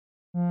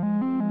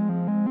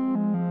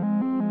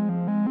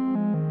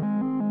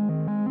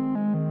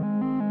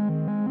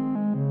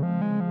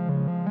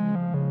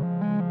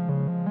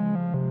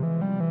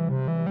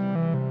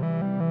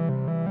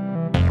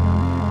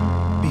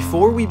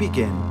Before we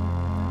begin,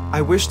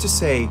 I wish to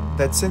say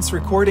that since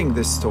recording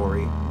this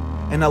story,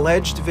 an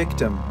alleged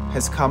victim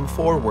has come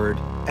forward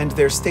and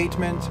their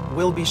statement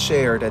will be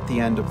shared at the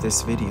end of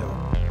this video.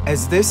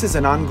 As this is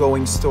an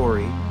ongoing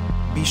story,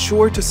 be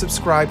sure to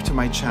subscribe to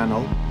my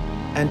channel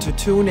and to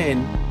tune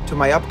in to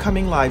my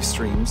upcoming live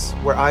streams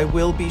where I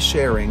will be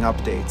sharing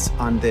updates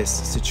on this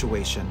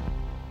situation.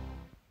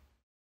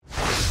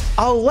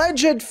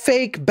 Alleged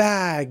fake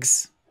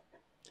bags,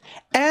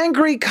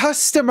 angry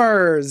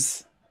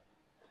customers,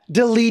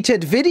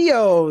 deleted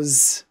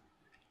videos,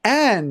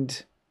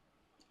 and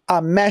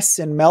a mess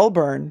in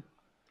Melbourne.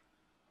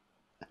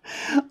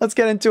 Let's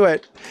get into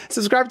it.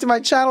 Subscribe to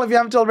my channel if you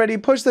haven't already.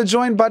 Push the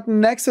join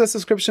button next to the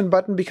subscription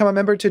button. Become a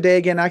member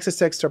today. Gain access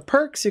to extra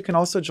perks. You can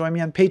also join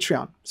me on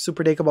Patreon.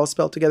 Superdacob all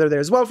spelled together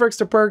there as well for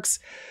extra perks.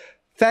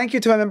 Thank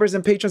you to my members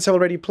and patrons who have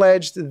already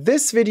pledged.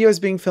 This video is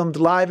being filmed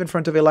live in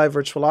front of a live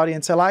virtual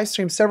audience. I live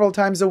stream several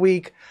times a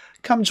week.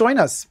 Come join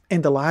us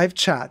in the live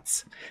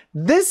chats.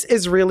 This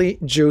is really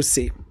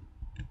juicy.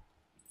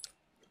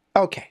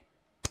 Okay.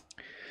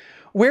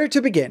 Where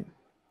to begin?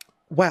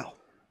 Well,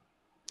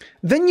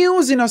 the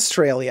news in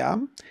Australia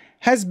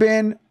has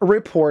been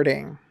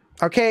reporting,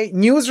 okay,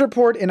 news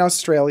report in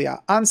Australia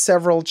on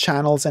several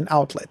channels and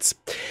outlets.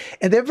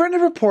 And they've been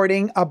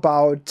reporting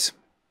about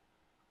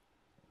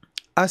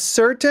a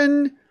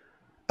certain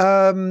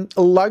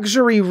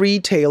luxury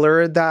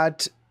retailer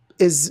that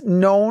is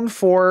known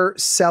for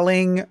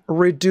selling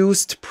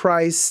reduced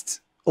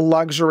priced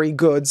luxury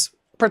goods,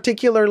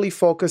 particularly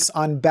focused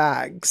on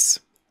bags,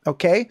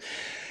 okay?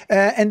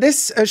 And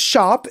this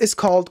shop is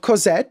called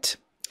Cosette.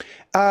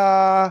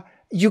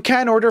 You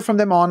can order from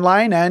them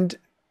online, and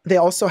they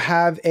also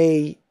have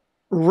a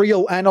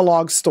real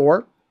analog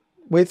store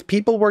with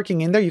people working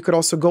in there. You could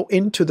also go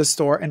into the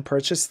store and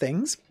purchase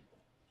things.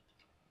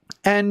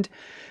 And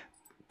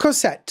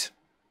Cosette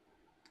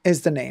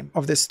is the name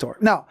of this store.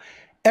 Now,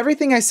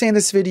 everything I say in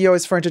this video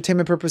is for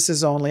entertainment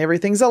purposes only.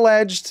 Everything's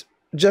alleged,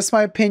 just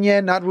my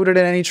opinion, not rooted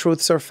in any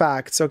truths or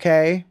facts,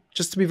 okay?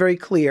 Just to be very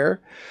clear.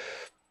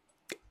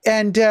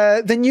 And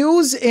the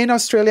news in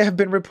Australia have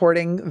been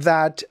reporting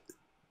that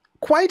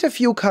quite a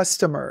few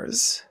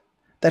customers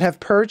that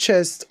have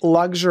purchased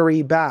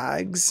luxury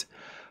bags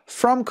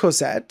from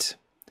Cosette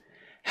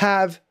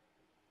have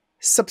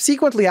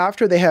subsequently,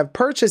 after they have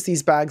purchased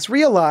these bags,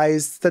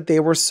 realized that they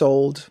were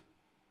sold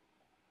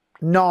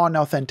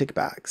non-authentic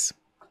bags.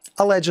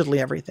 Allegedly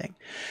everything.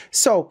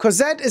 So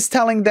Cosette is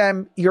telling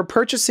them, you're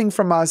purchasing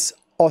from us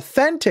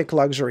authentic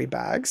luxury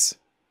bags.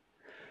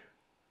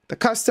 The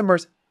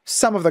customers,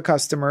 some of the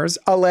customers,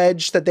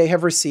 allege that they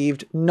have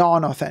received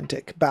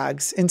non-authentic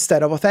bags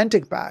instead of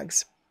authentic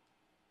bags.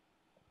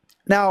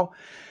 Now,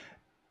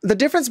 the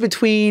difference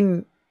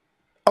between,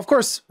 of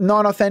course,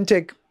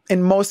 non-authentic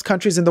in most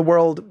countries in the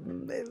world,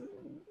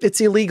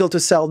 it's illegal to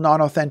sell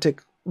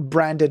non-authentic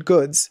branded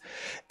goods.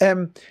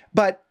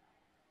 But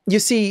you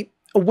see,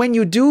 when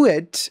you do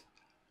it,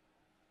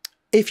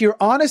 if you're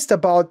honest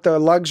about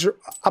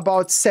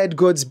about said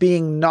goods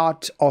being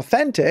not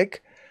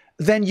authentic,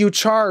 then you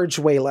charge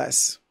way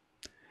less.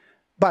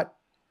 But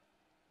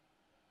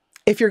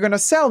if you're going to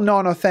sell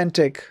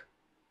non-authentic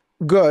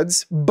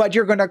goods, but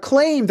you're going to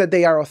claim that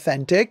they are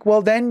authentic,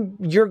 well, then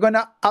you're going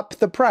to up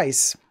the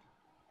price.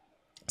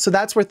 So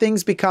that's where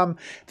things become,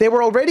 they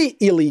were already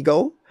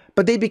illegal,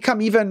 but they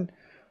become even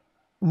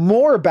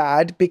more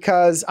bad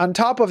because on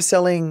top of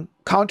selling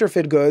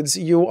counterfeit goods,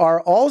 you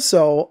are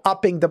also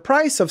upping the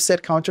price of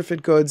said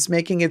counterfeit goods,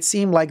 making it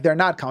seem like they're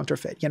not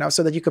counterfeit, you know,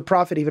 so that you could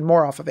profit even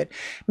more off of it,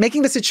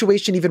 making the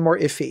situation even more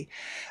iffy.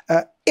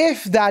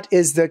 If that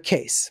is the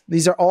case,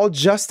 these are all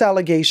just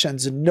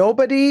allegations.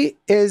 Nobody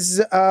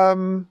is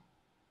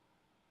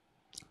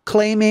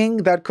claiming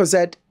that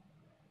Cosette,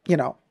 you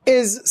know,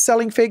 is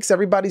selling fakes.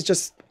 Everybody's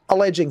just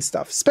alleging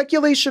stuff.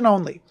 Speculation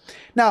only.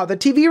 Now, the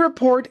TV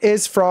report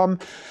is from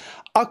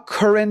A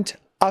Current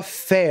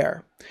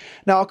Affair.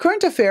 Now, A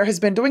Current Affair has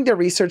been doing their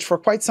research for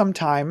quite some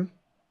time.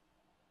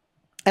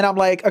 And I'm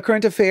like, A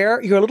Current Affair,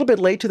 you're a little bit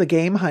late to the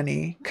game,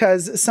 honey,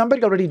 because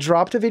somebody already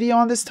dropped a video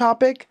on this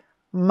topic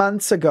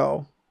months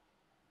ago.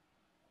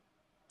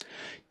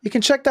 You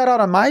can check that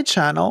out on my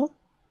channel.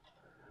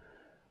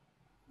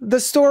 The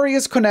story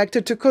is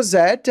connected to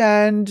Cosette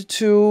and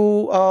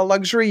to a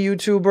luxury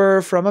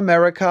YouTuber from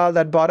America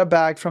that bought a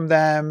bag from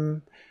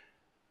them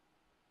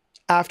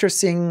after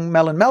seeing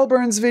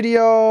Melbourne's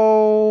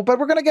video, but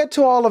we're going to get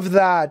to all of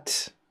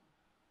that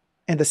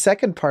in the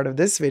second part of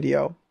this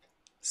video.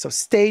 So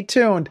stay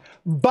tuned.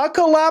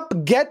 Buckle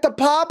up, get the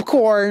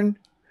popcorn,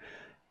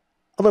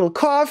 a little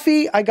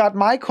coffee. I got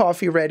my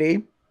coffee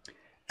ready,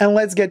 and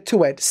let's get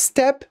to it.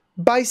 Step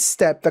by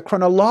step, the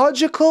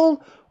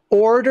chronological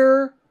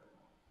order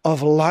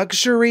of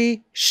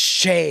luxury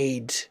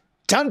shade.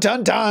 Dun,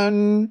 dun,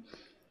 dun.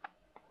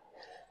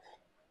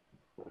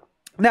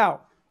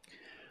 Now,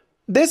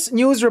 this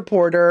news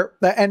reporter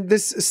and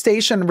this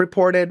station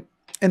reported,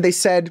 and they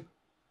said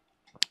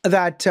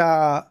that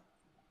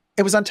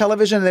it was on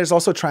television, and there's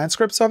also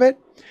transcripts of it.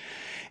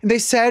 They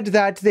said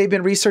that they've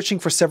been researching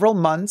for several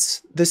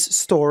months this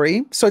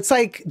story. So it's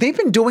like they've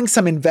been doing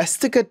some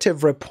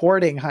investigative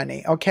reporting,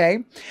 honey,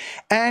 okay?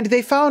 And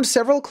they found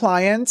several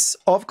clients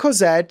of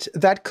Cosette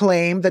that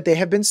claim that they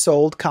have been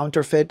sold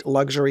counterfeit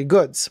luxury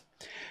goods.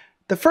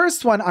 The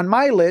first one on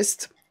my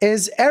list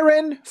is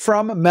Erin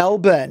from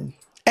Melbourne.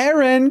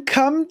 Erin,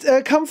 come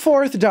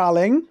forth,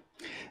 darling.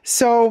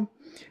 So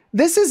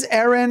this is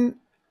Erin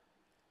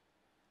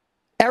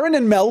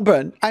in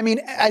Melbourne. I mean,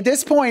 at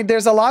this point,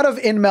 there's a lot of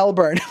in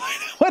Melbourne.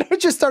 Why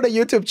don't you start a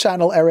YouTube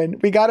channel, Erin?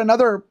 We got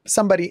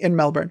somebody in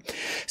Melbourne.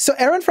 So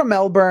Erin from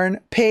Melbourne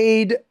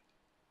paid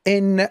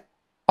in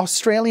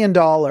Australian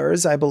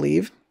dollars, I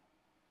believe,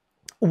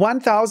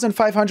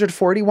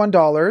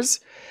 $1,541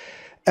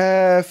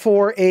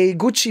 for a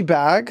Gucci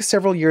bag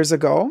several years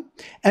ago,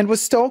 and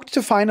was stoked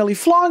to finally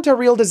flaunt a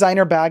real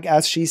designer bag,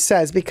 as she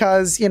says,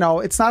 because, you know,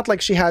 it's not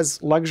like she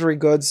has luxury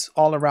goods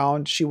all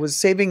around. She was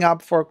saving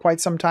up for quite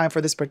some time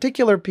for this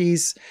particular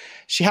piece.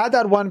 She had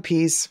that one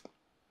piece,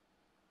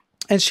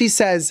 and she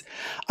says,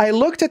 I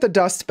looked at the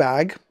dust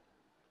bag.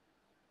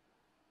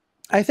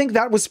 I think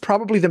that was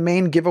probably the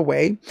main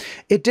giveaway.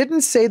 It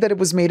didn't say that it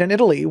was made in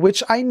Italy,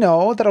 which I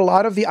know that a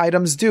lot of the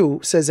items do,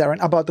 says Erin,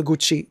 about the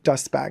Gucci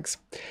dust bags.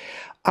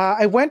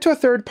 I went to a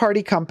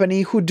third-party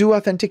company who do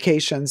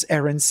authentications,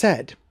 Erin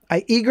said.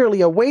 I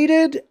eagerly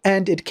awaited,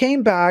 and it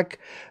came back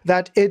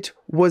that it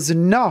was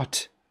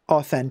not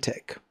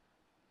authentic.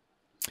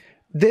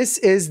 This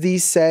is the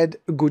said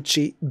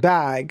Gucci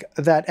bag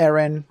that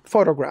Erin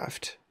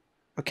photographed.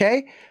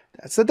 Okay?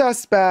 That's the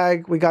dust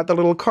bag. We got the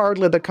little card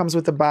lid that comes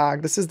with the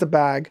bag. This is the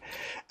bag.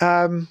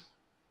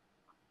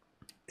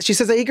 She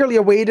says, I eagerly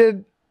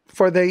awaited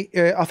for the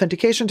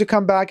authentication to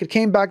come back. It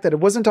came back that it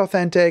wasn't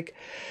authentic,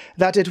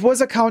 that it was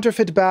a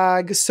counterfeit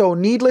bag. So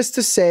needless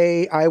to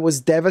say, I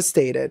was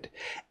devastated.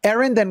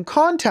 Erin then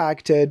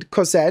contacted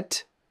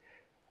Cosette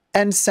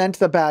and sent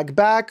the bag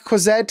back.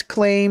 Cosette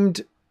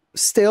claimed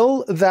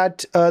still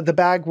that the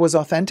bag was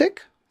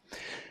authentic.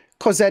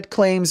 Cosette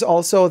claims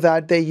also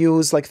that they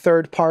use like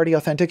third-party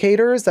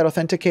authenticators that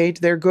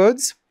authenticate their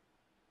goods.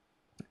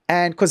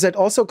 And Cosette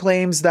also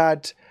claims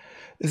that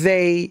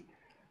they,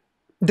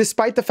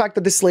 despite the fact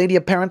that this lady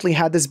apparently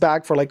had this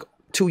bag for like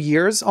 2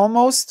 years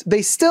almost,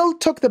 they still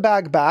took the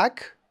bag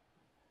back,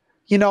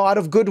 you know, out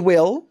of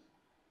goodwill.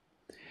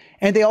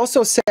 And they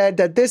also said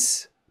that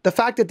the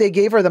fact that they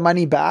gave her the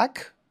money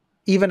back,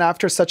 even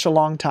after such a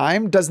long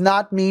time, does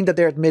not mean that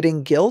they're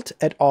admitting guilt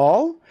at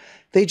all.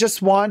 They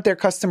just want their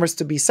customers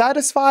to be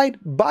satisfied.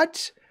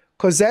 But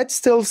Cosette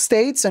still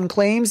states and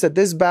claims that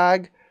this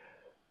bag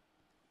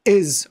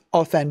is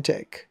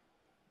authentic.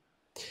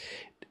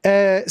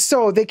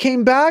 So they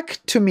came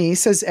back to me,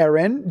 says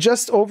Erin,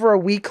 just over a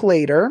week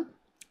later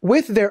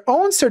with their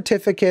own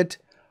certificate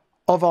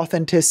of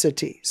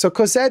authenticity. So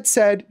Cosette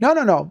said,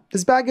 no,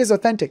 this bag is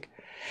authentic.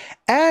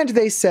 And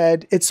they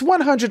said, it's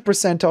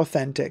 100%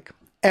 authentic,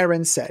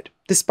 Erin said.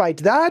 Despite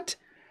that,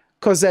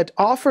 Cosette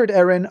offered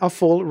Erin a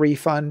full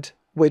refund,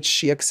 which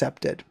she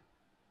accepted.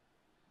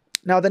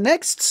 Now, the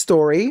next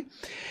story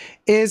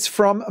is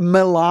from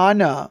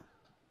Milana.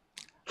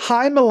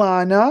 Hi,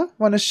 Milana.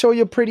 Want to show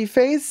you a pretty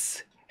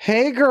face?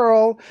 Hey,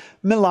 girl.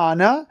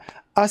 Milana,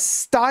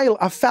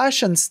 a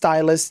fashion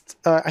stylist,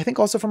 I think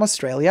also from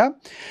Australia,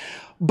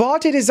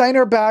 bought a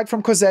designer bag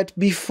from Cosette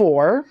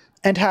before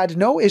and had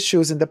no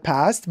issues in the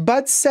past,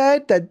 but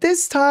said that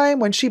this time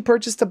when she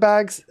purchased the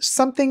bags,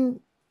 something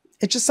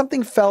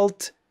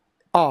felt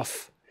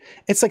off.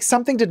 It's like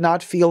something did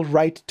not feel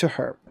right to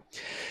her.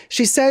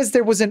 She says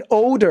there was an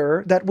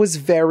odor that was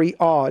very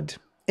odd.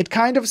 It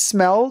kind of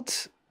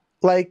smelled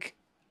like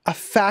a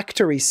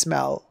factory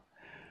smell,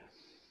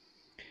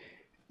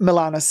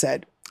 Milana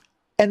said.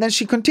 And then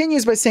she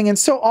continues by saying, and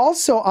so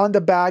also on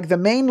the bag, the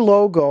main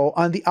logo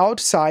on the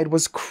outside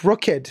was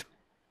crooked.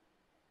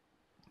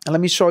 And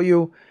let me show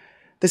you.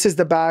 This is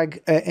the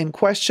bag in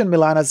question,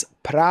 Milana's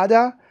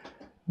Prada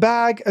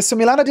bag. So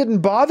Milana didn't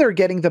bother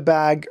getting the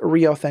bag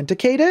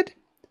re-authenticated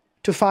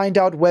to find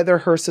out whether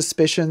her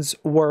suspicions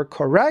were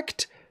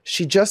correct.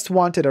 She just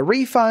wanted a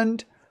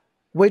refund,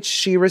 which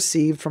she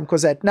received from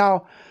Cosette.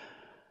 Now,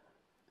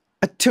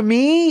 to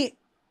me,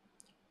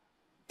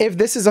 if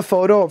this is a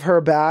photo of her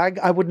bag,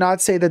 I would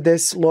not say that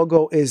this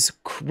logo is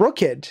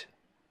crooked.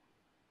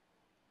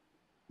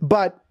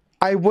 But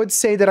I would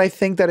say that I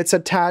think that it's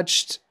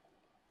attached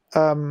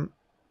a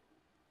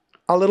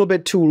little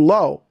bit too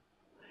low.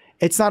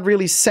 It's not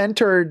really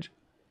centered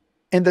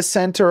in the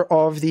center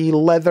of the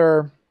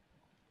leather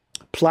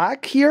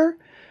plaque here,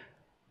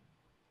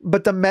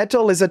 but the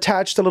metal is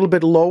attached a little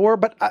bit lower.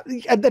 But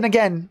then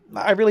again,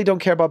 I really don't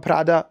care about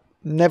Prada.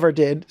 Never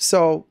did.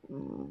 So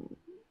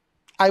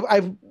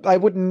I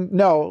wouldn't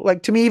know.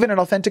 Like, to me, even an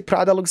authentic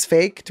Prada looks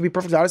fake, to be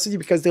perfectly honest with you,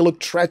 because they look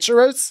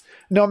treacherous,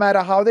 no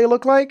matter how they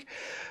look like.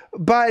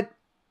 But,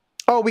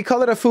 oh, we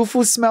call it a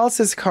foo-foo smell,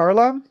 says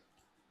Carla.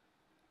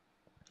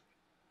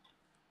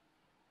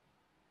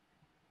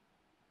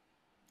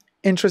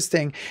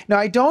 Interesting. Now,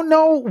 I don't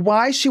know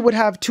why she would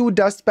have two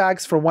dust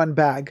bags for one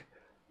bag.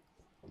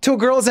 two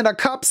girls in a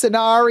cup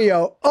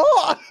scenario.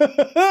 Oh,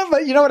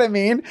 but you know what I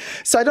mean?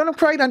 So I don't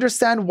quite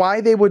understand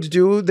why they would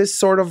do this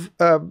sort of,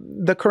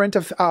 a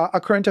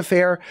current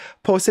affair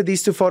posted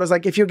these two photos.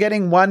 Like, if you're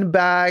getting one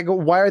bag,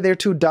 why are there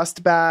two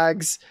dust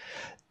bags?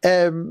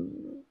 Yeah,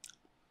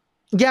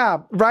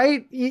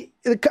 right?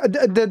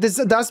 This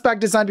dust bag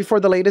design before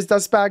the latest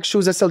dust bag,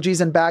 shoes,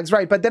 SLGs, and bags,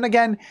 right? But then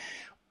again,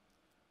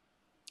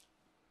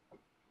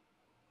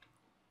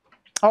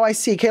 oh, I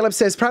see. Caleb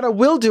says Prada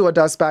will do a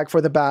dust bag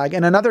for the bag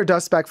and another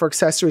dust bag for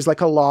accessories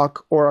like a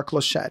lock or a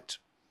clochette.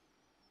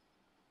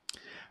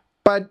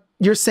 But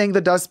you're saying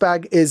the dust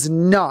bag is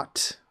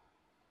not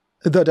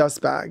the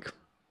dust bag.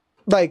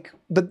 Like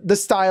the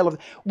style of...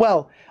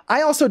 Well,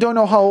 I also don't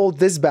know how old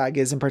this bag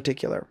is in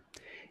particular.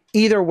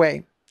 Either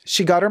way,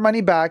 she got her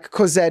money back.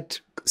 Cosette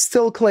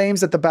still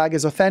claims that the bag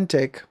is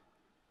authentic.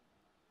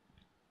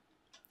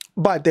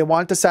 But they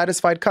want a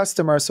satisfied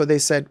customer, so they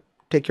said,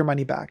 take your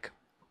money back.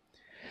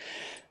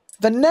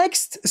 The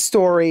next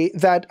story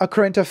that A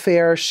Current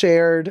Affair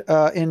shared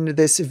in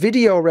this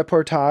video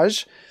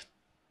reportage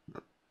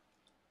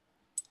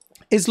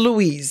is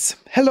Louise.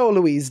 Hello,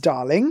 Louise,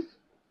 darling.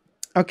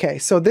 Okay,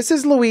 so this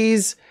is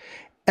Louise.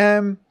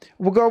 We'll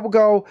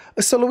go.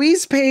 So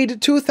Louise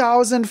paid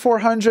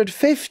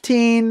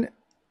 2,415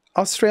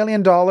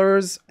 Australian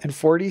dollars and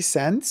 40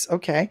 cents.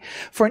 Okay,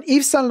 for an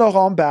Yves Saint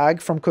Laurent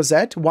bag from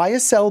Cosette,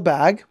 YSL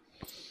bag,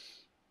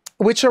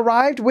 which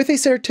arrived with a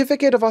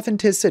certificate of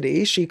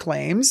authenticity, she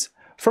claims,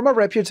 from a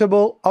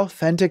reputable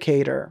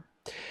authenticator.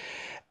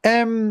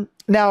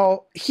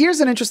 Now, here's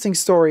an interesting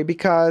story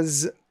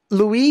because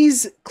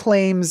Louise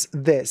claims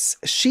this.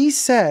 She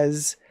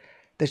says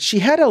that she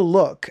had a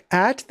look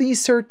at the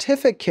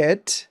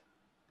certificate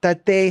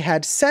that they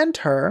had sent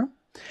her,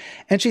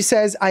 and she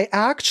says, I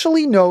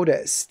actually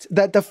noticed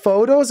that the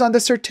photos on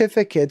the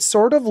certificate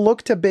sort of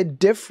looked a bit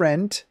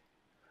different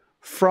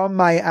from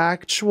my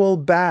actual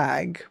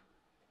bag.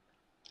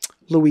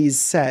 Louise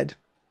said.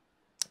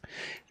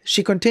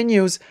 She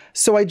continues,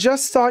 so I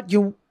just thought,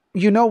 you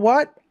know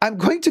what? I'm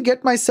going to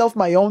get myself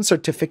my own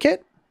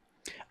certificate.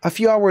 A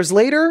few hours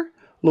later,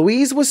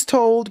 Louise was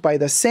told by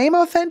the same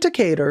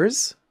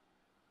authenticators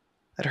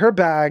that her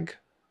bag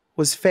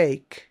was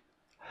fake.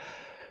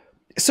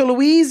 So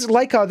Louise,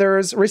 like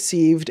others,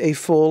 received a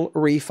full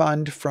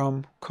refund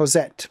from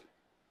Cosette.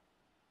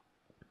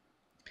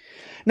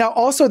 Now,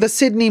 also the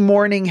Sydney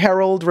Morning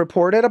Herald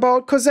reported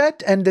about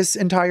Cosette and this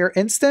entire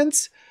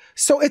instance.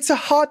 So it's a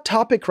hot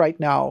topic right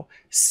now.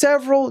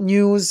 Several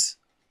news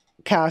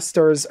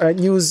outlets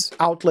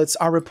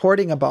are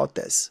reporting about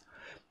this.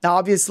 Now,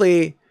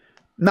 obviously,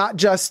 not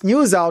just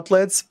news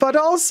outlets, but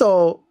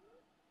also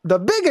the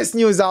biggest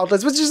news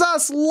outlets, which is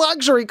us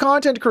luxury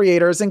content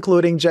creators,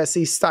 including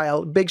Jessie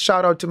Style. Big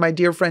shout out to my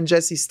dear friend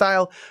Jessie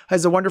Style,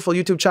 has a wonderful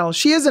YouTube channel.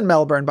 She is in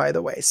Melbourne, by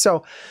the way.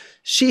 So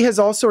she has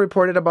also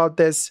reported about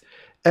this.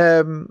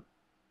 And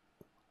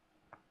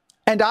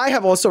I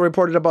have also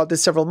reported about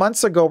this several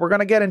months ago. We're going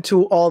to get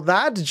into all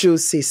that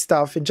juicy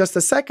stuff in just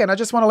a second. I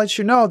just want to let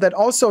you know that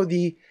also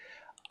the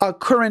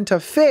Current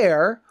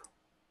Affair,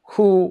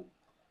 who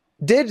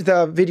did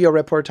the video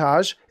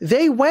reportage,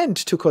 they went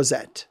to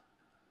Cosette.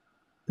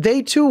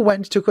 They too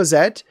went to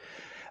Cosette.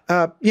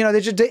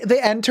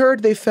 They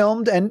entered, they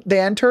filmed, and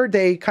they entered.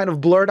 They kind of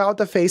blurred out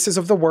the faces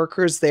of the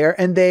workers there,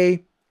 and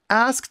they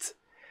asked...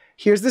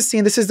 Here's the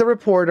scene. This is the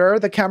reporter.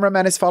 The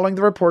cameraman is following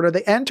the reporter.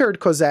 They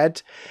entered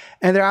Cosette,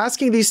 and they're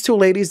asking these two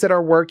ladies that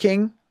are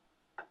working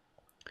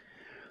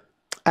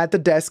at the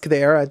desk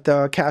there at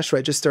the cash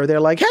register. They're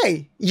like,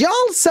 hey, y'all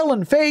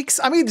selling fakes?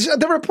 I mean,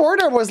 the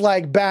reporter was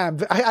like,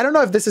 bam. I don't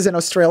know if this is an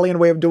Australian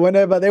way of doing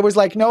it, but it was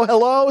like, no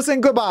hellos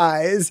and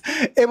goodbyes.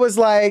 It was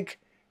like,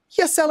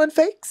 you selling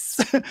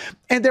fakes?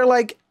 And they're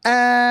like,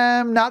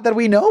 not that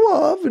we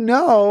know of,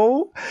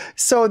 no.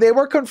 So they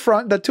were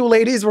the two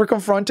ladies were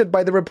confronted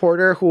by the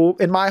reporter who,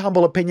 in my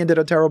humble opinion, did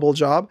a terrible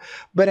job.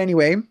 But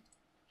anyway,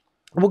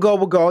 we'll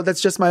go.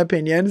 That's just my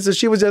opinion. So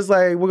she was just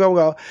like, we'll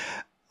go.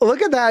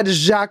 Look at that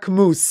Jacques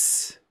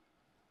Mousse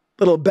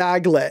little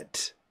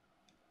baglet.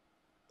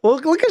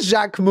 Look at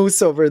Jacques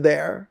Mousse over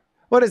there.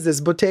 What is this,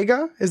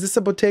 Bottega? Is this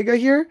a Bottega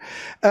here?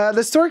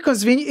 The store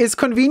is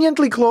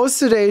conveniently closed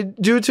today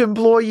due to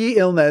employee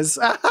illness.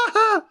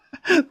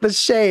 The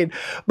shade.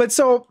 But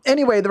so,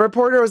 anyway, the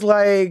reporter was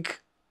like,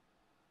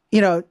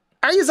 are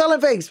you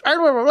selling fakes?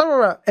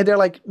 And they're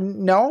like,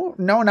 no,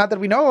 not that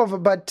we know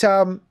of. But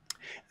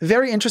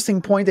very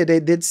interesting point that they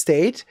did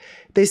state.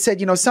 They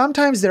said,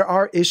 sometimes there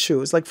are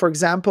issues. Like, for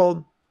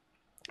example,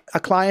 a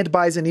client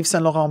buys an Yves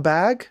Saint Laurent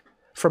bag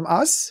from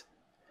us,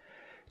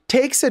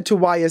 takes it to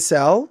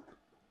YSL,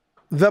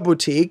 the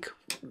boutique,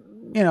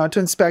 to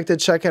inspect it,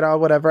 check it out,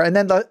 whatever. And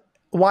then the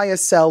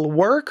YSL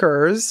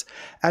workers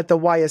at the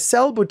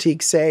YSL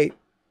boutique say,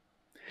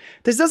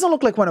 this doesn't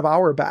look like one of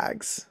our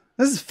bags.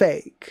 This is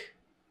fake.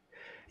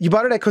 You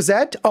bought it at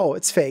Cosette? Oh,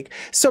 it's fake.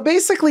 So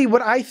basically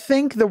what I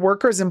think the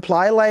workers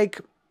imply, like,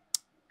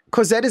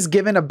 Cosette is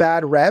given a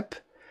bad rep.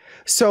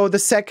 So the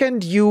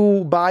second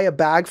you buy a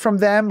bag from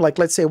them, like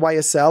let's say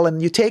YSL,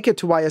 and you take it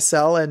to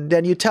YSL and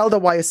then you tell the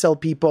YSL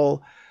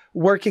people,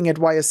 working at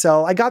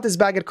YSL. I got this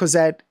bag at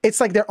Cosette. It's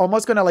like they're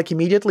almost going to like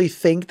immediately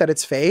think that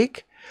it's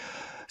fake.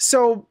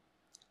 So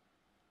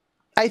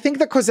I think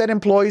the Cosette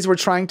employees were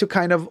trying to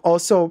kind of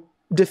also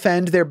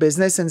defend their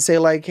business and say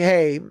like,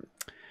 hey,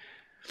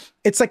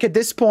 it's like at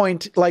this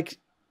point, like,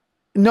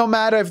 no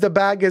matter if the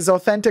bag is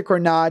authentic or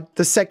not,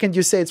 the second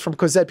you say it's from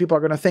Cosette, people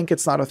are going to think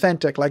it's not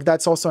authentic. Like,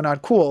 that's also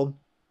not cool.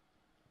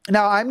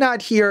 Now, I'm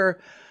not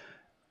here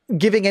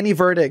giving any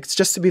verdicts,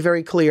 just to be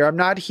very clear. I'm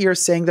not here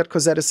saying that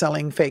Cosette is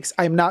selling fakes.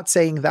 I'm not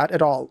saying that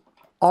at all.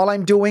 All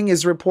I'm doing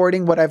is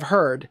reporting what I've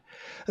heard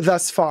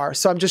thus far.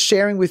 So I'm just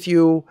sharing with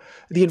you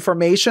the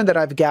information that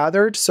I've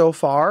gathered so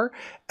far,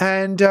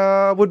 and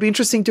would be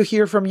interesting to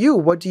hear from you.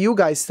 What do you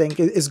guys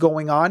think is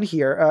going on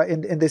here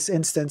in this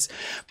instance?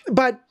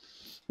 But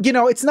you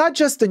know, it's not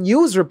just the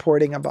news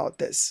reporting about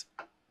this.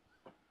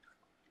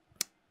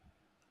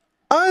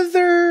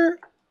 Other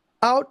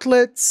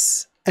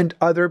outlets and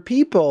other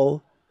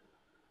people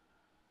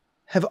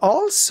have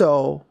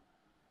also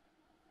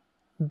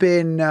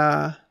been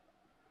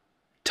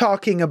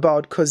talking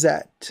about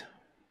Cosette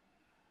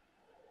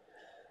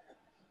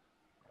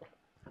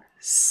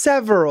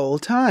several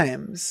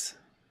times,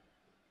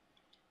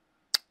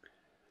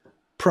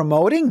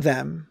 promoting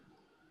them.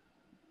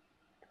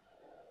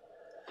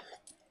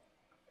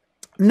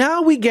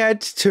 Now we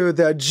get to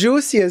the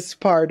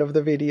juiciest part of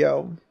the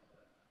video,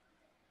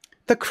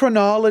 the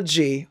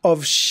chronology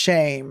of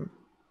shame.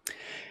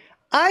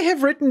 I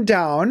have written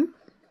down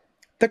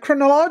the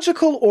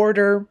chronological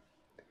order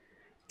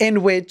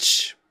in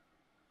which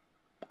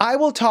I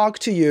will talk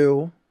to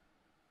you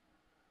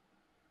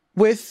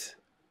with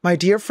my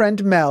dear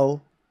friend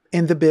Mel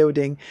in the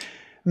building.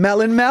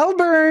 Mel in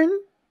Melbourne.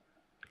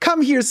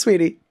 Come here,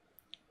 sweetie.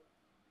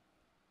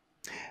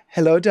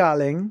 Hello,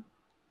 darling.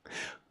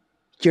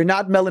 You're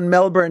not Mel in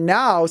Melbourne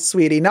now,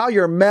 sweetie. Now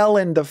you're Mel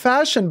in the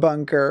fashion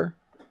bunker.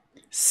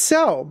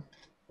 So,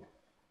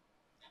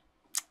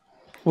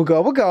 we'll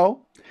go.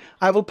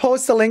 I will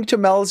post a link to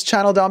Mel's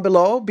channel down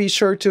below. Be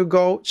sure to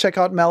go check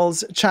out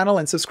Mel's channel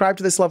and subscribe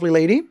to this lovely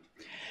lady.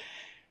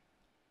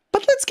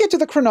 But let's get to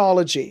the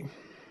chronology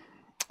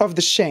of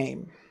the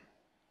shame.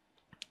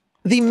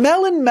 The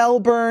Mel in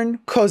Melbourne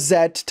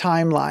Cosette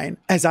timeline,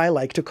 as I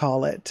like to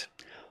call it.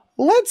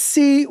 Let's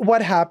see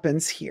what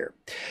happens here.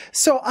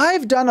 So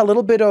I've done a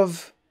little bit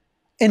of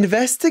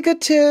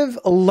investigative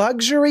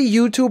luxury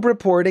YouTube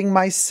reporting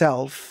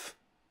myself.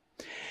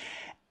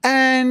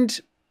 And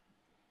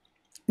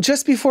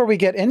just before we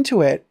get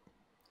into it,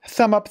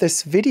 thumb up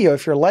this video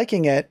if you're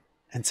liking it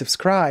and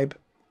subscribe.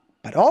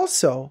 But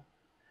also,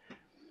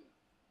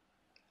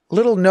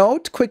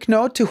 quick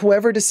note to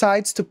whoever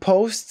decides to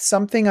post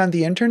something on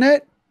the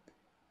internet,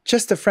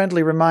 just a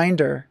friendly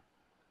reminder.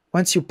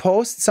 Once you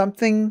post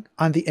something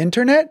on the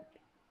internet,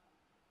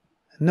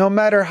 no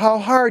matter how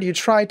hard you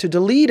try to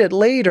delete it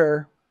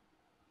later,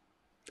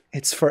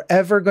 it's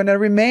forever going to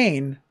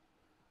remain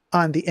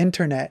on the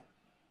internet.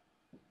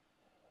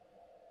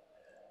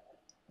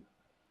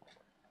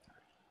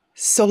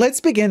 So let's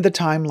begin the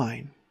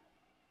timeline.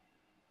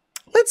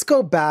 Let's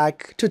go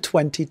back to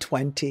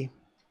 2020.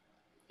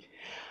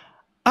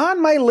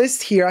 On my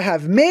list here, I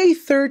have May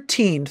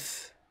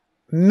 13th,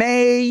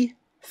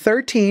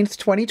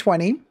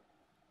 2020.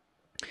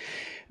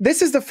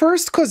 This is the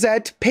first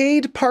Cosette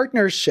paid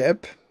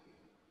partnership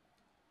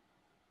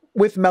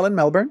with Mel in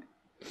Melbourne.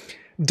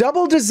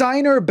 Double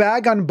Designer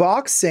Bag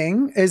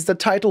Unboxing is the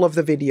title of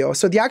the video.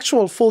 So the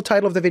actual full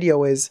title of the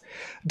video is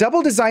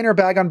Double Designer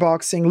Bag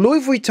Unboxing,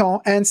 Louis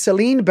Vuitton and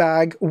Celine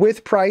Bag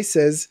with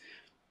Prices,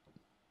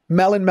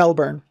 Mel in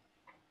Melbourne.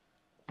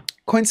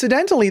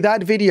 Coincidentally,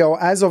 that video,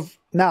 as of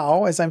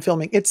now, as I'm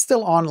filming, it's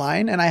still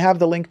online, and I have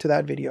the link to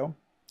that video.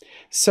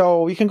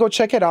 So you can go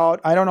check it out.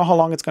 I don't know how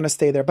long it's going to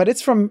stay there, but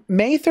it's from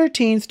May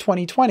 13th,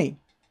 2020.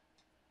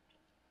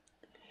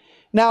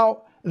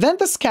 Now, then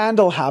the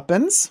scandal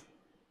happens.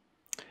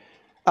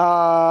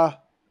 Cosette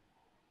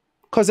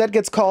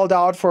gets called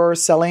out for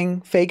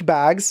selling fake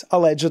bags,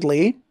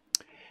 allegedly.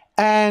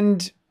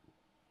 And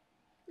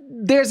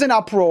there's an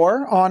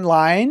uproar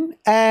online,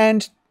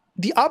 and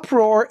the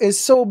uproar is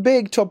so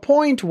big to a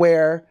point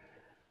where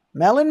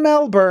Mel in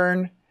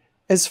Melbourne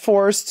is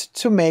forced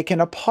to make an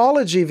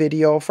apology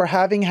video for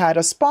having had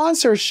a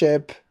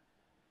sponsorship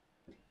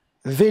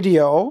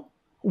video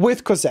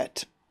with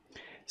Cosette.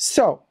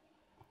 So,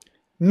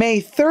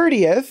 May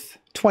 30th,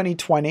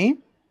 2020,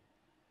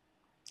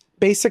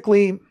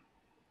 basically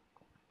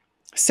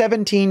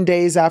 17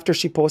 days after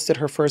she posted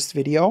her first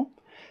video,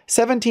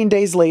 17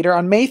 days later,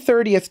 on May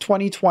 30th,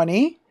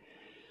 2020,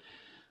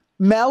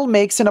 Mel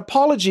makes an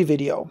apology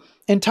video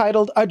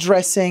entitled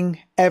Addressing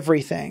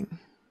Everything.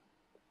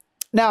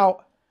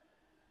 Now,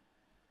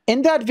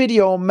 in that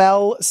video,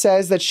 Mel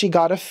says that she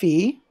got a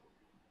fee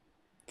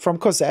from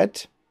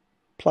Cosette,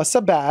 plus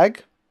a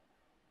bag.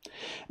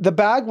 The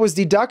bag was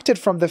deducted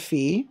from the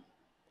fee.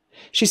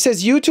 She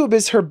says YouTube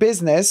is her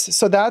business,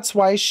 so that's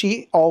why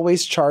she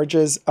always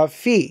charges a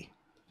fee.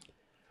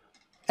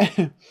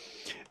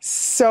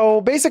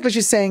 So basically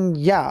she's saying,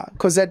 yeah,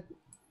 Cosette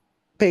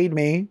paid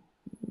me.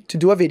 to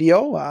do a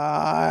video.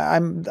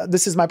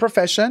 This is my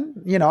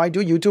profession. You know, I do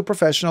YouTube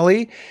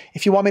professionally.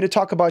 If you want me to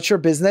talk about your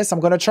business, I'm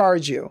going to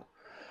charge you.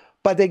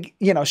 But they,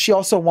 you know, she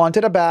also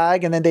wanted a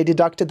bag, and then they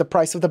deducted the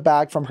price of the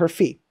bag from her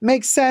fee.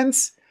 Makes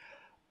sense.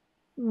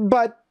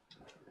 But,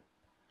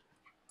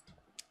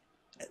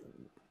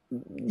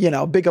 you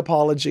know, big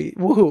apology.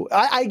 Woohoo.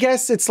 I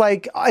guess it's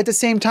like, at the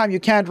same time, you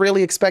can't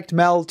really expect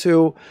Mel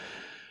to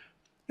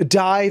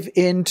dive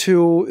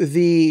into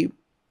the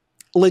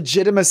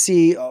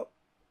legitimacy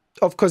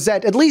of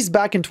Cosette, at least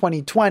back in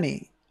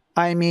 2020.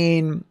 I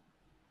mean,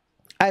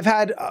 I've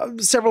had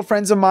several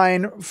friends of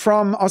mine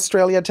from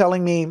Australia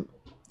telling me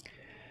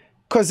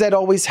Cosette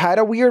always had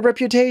a weird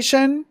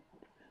reputation.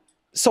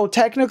 So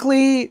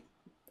technically,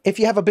 if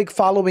you have a big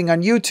following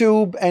on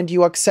YouTube and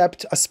you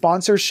accept a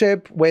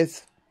sponsorship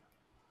with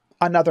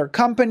another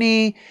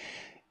company,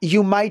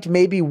 you might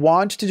maybe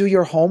want to do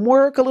your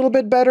homework a little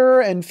bit better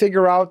and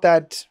figure out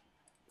that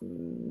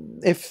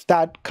if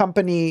that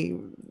company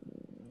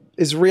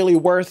is really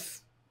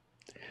worth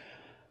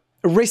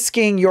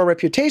risking your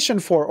reputation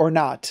for or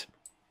not.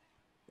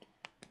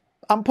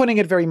 I'm putting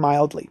it very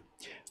mildly.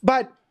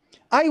 But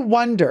I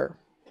wonder,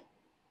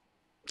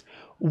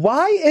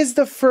 why is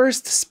the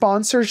first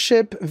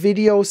sponsorship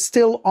video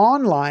still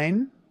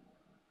online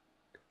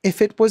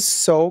if it was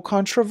so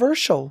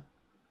controversial?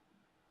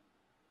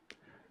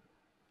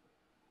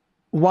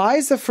 Why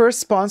is the first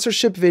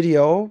sponsorship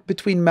video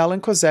between Mel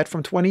and Cosette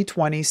from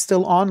 2020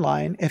 still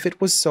online if it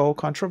was so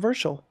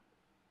controversial?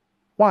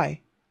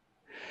 Why?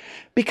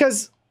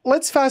 Because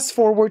let's fast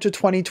forward to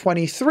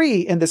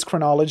 2023 in this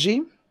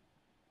chronology.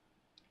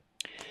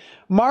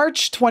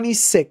 March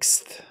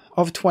 26th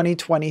of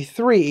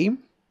 2023,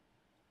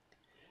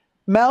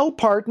 Mel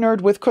partnered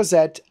with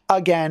Cosette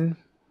again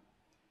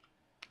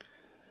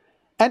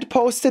and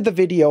posted the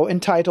video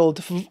entitled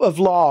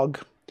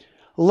Vlog,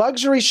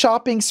 Luxury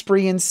Shopping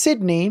Spree in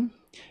Sydney,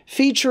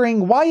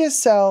 featuring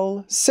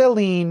YSL,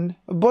 Celine,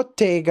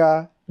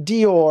 Bottega,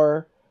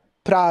 Dior,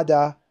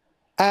 Prada,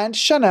 and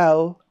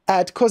Chanel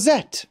at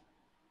Cosette.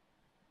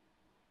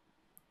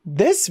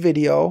 This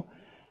video,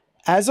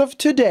 as of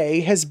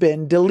today, has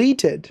been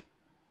deleted.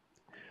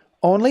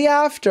 Only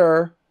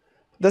after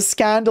the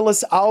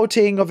scandalous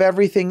outing of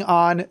everything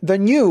on the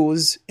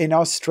news in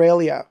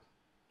Australia.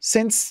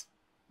 Since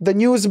the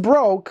news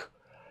broke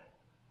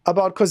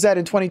about Cosette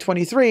in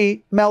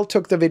 2023, Mel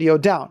took the video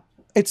down.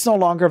 It's no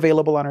longer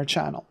available on her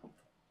channel.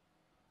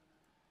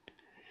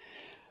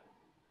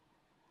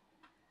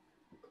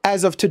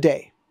 As of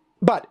today.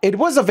 But it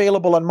was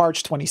available on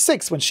March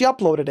 26th when she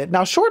uploaded it.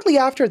 Now, shortly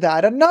after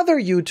that, another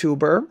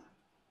YouTuber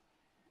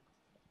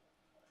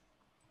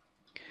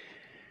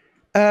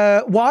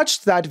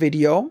watched that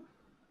video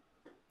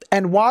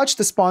and watched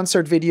the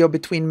sponsored video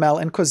between Mel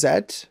and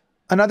Cosette,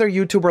 another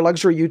YouTuber,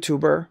 luxury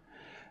YouTuber,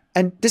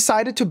 and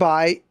decided to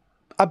buy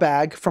a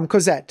bag from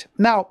Cosette.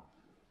 Now,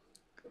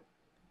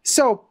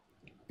 so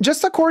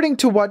just according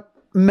to what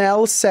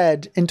Mel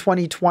said in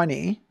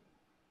 2020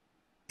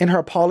 in her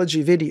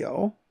apology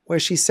video, where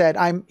she said,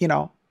 I'm, you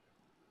know,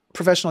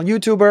 professional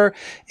YouTuber.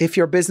 If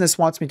your business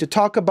wants me to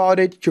talk about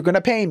it, you're going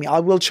to pay me. I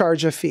will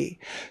charge a fee.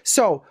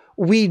 So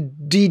we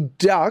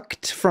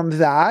deduct from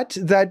that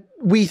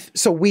we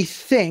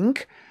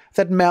think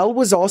that Mel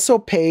was also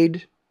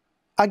paid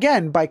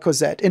again by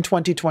Cosette in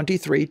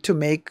 2023 to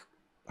make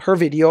her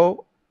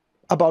video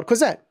about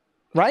Cosette,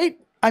 right?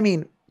 I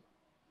mean,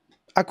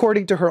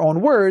 according to her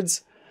own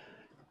words,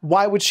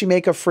 why would she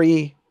make a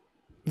free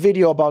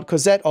video about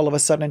Cosette all of a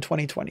sudden in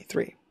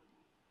 2023?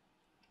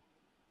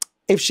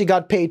 If she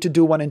got paid to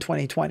do one in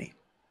 2020.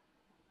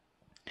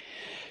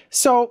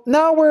 So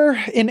now we're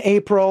in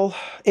April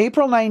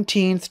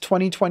 19th,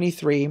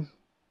 2023.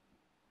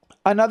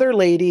 Another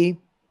lady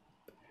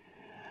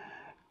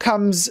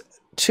comes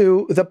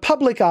to the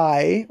public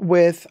eye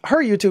with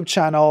her YouTube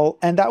channel,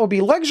 and that would be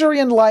Luxury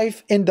and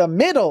Life in the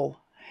Middle.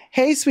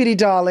 Hey, sweetie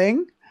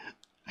darling.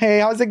 Hey,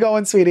 how's it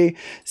going, sweetie?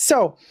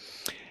 So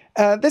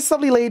this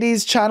lovely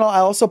lady's channel, I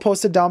also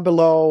posted down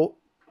below,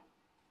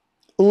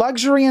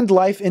 Luxury and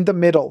Life in the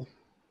Middle.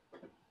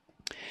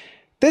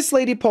 This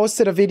lady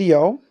posted a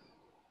video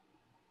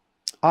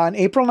on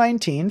April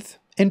 19th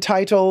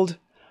entitled,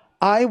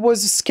 I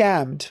Was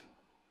Scammed.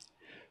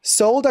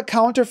 Sold a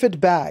counterfeit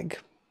bag.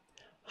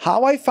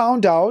 How I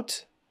found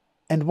out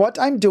and what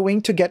I'm doing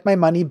to get my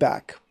money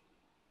back.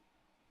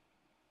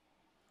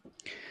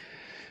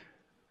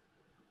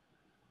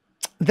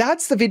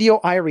 That's the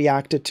video I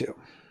reacted to,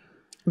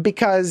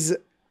 because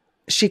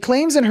she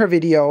claims in her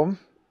video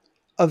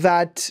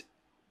that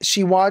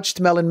she watched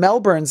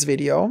Melbourne's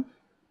video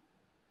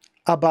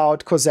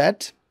about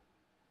Cosette.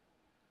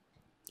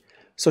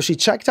 So she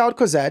checked out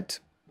Cosette.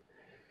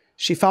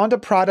 She found a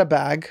Prada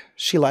bag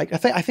she liked.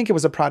 I think it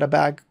was a Prada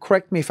bag.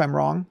 Correct me if I'm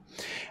wrong.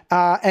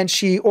 And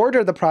she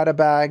ordered the Prada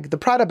bag. The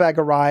Prada bag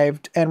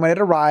arrived. And when it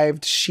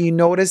arrived, she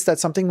noticed that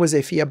something was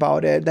iffy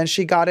about it. Then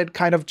she got it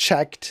kind of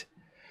checked,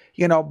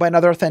 you know, by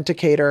another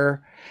authenticator.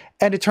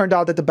 And it turned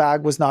out that the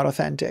bag was not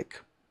authentic.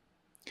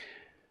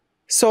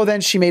 So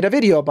then she made a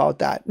video about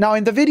that. Now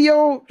in the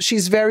video,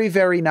 she's very,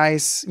 very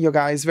nice, you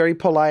guys, very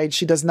polite.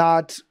 She does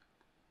not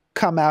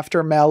come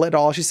after Mel at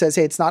all. She says,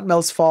 hey, it's not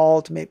Mel's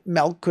fault.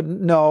 Mel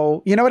couldn't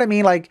know. You know what I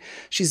mean? Like,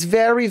 she's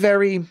very,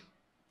 very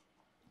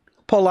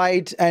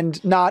polite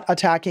and not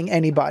attacking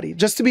anybody,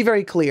 just to be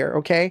very clear,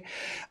 okay?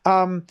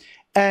 But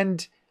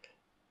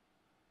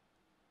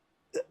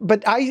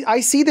I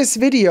see this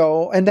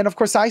video, and then of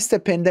course I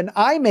step in, then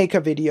I make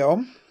a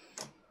video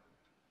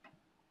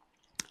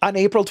on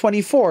April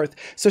 24th.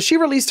 So she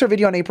released her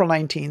video on April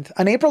 19th.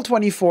 On April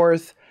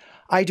 24th,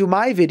 I do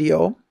my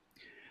video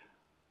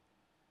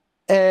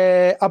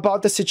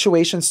about the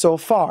situation so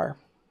far.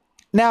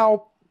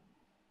 Now,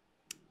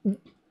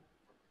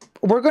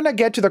 we're going to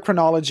get to the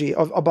chronology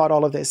about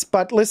all of this,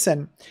 but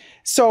listen.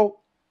 So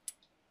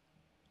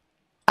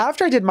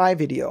after I did my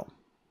video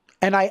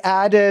and I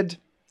added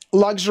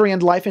luxury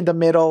and life in the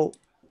middle,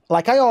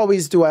 like I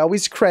always do, I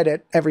always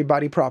credit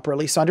everybody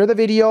properly. So under the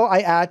video,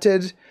 I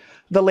added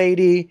the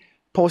lady,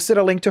 posted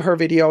a link to her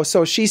video.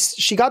 So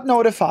she got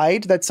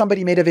notified that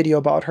somebody made a video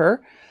about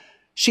her.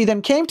 She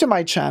then came to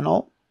my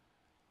channel.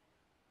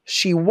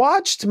 She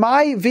watched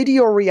my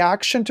video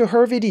reaction to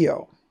her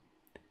video.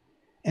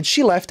 And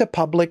she left a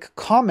public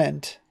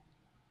comment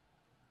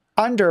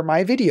under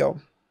my video.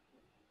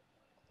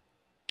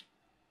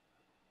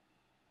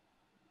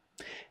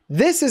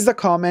 This is the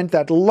comment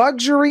that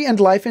Luxury and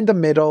Life in the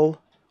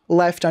Middle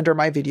left under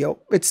my video.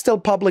 It's still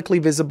publicly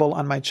visible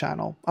on my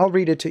channel. I'll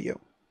read it to you.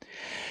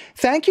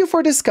 Thank you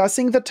for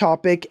discussing the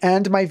topic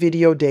and my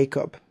video,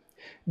 Dacob.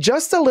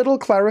 Just a little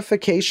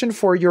clarification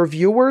for your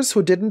viewers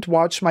who didn't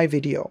watch my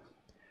video.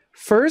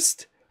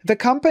 First, the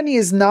company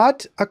is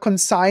not a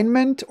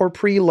consignment or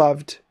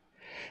pre-loved.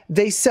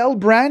 They sell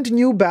brand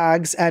new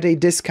bags at a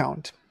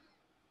discount.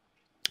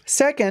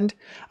 Second,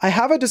 I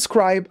have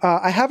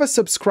a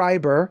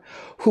subscriber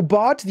who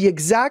bought the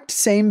exact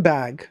same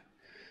bag.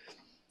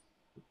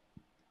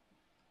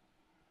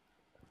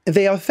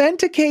 They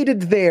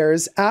authenticated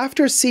theirs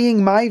after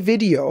seeing my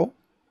video,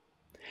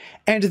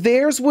 and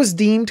theirs was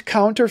deemed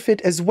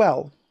counterfeit as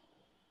well.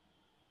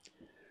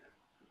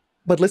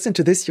 But listen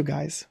to this, you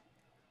guys.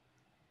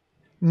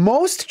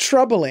 Most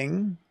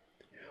troubling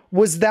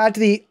was that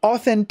the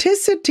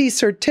authenticity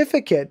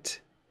certificate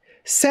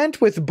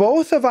sent with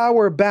both of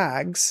our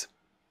bags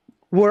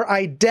were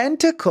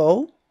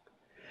identical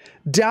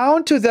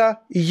down to the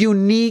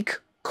unique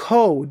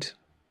code.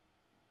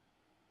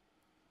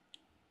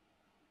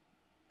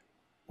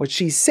 What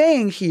she's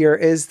saying here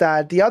is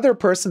that the other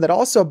person that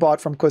also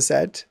bought from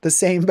Cosette, the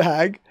same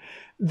bag,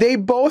 they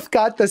both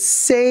got the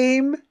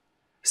same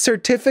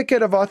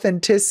certificate of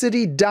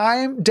authenticity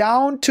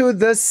down to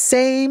the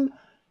same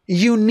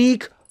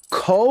unique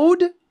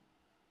code.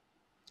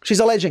 She's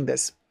alleging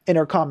this in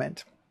her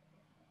comment.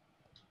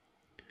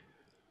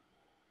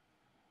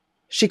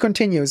 She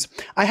continues,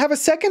 I have a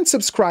second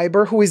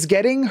subscriber who is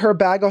getting her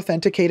bag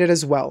authenticated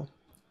as well.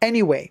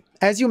 Anyway,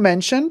 as you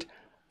mentioned,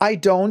 I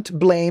don't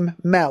blame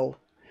Mel.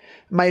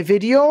 My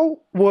video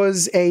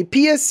was a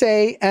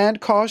PSA and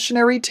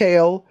cautionary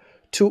tale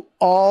to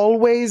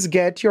always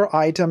get your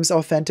items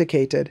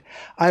authenticated.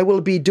 I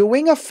will be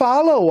doing a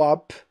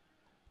follow-up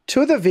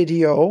to the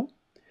video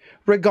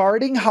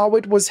regarding how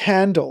it was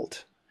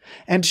handled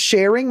and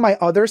sharing my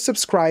other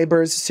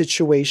subscribers'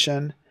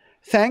 situation.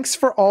 Thanks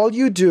for all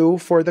you do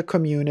for the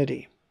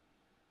community.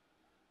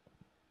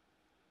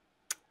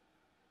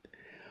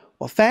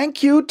 Well,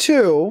 thank you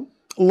to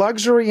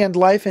Luxury and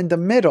Life in the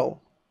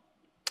Middle.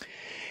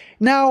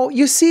 Now,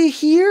 you see,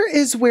 here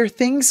is where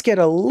things get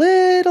a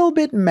little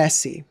bit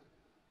messy.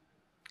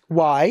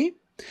 Why?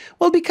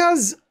 Well,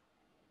 because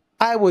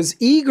I was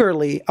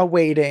eagerly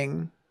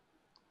awaiting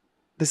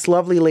this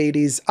lovely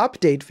lady's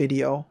update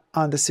video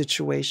on the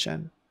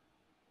situation.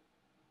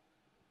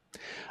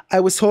 I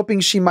was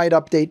hoping she might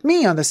update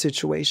me on the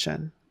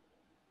situation.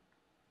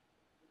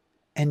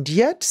 And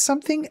yet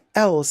something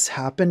else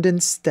happened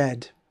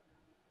instead.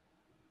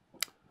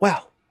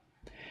 Well,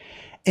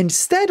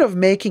 instead of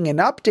making an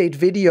update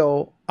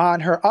video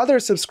on her other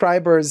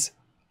subscribers'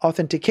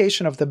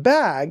 authentication of the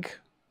bag,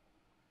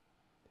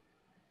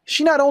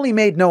 she not only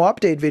made no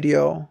update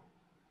video,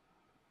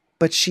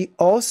 but she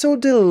also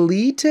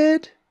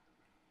deleted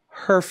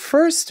her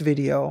first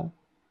video,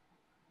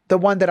 the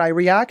one that I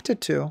reacted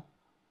to.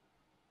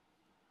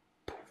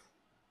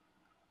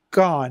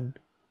 Gone.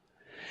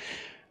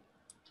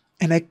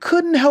 And I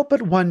couldn't help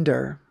but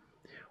wonder,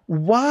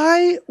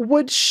 why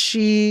would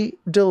she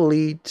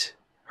delete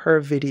her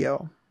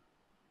video?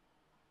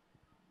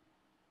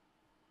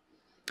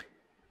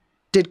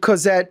 Did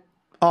Cosette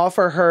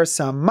offer her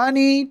some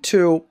money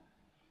to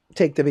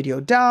take the video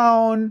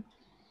down?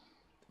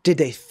 Did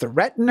they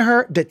threaten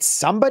her? Did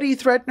somebody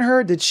threaten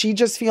her? Did she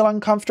just feel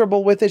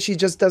uncomfortable with it? She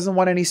just doesn't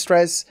want any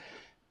stress.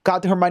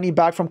 Got her money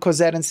back from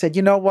Cosette and said,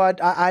 you know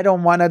what? I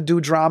don't want to do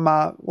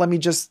drama. Let me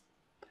just...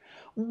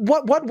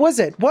 What was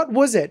it? What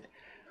was it?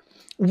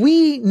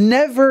 We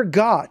never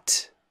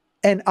got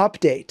an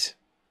update.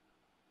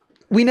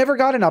 We never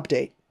got an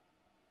update.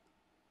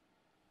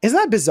 Isn't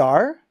that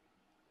bizarre?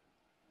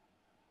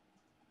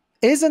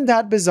 Isn't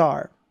that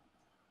bizarre?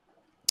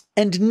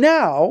 And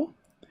now,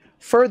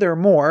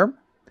 furthermore,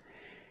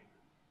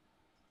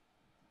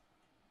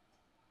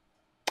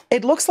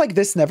 it looks like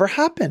this never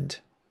happened.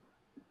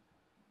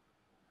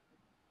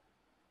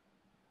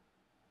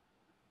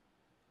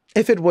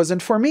 If it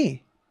wasn't for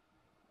me.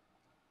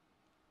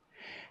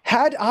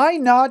 Had I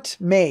not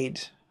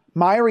made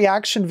my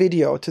reaction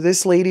video to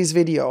this lady's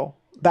video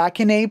back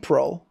in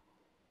April,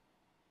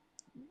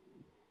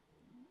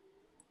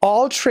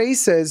 all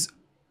traces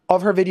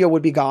of her video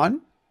would be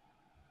gone.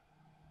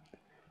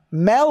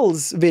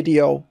 Mel's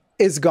video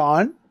is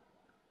gone.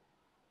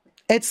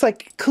 It's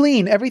like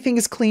clean. Everything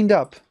is cleaned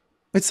up.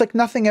 It's like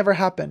nothing ever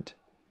happened.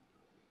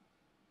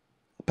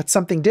 But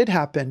something did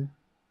happen,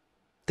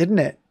 didn't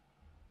it?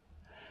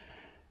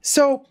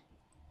 So,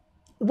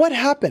 what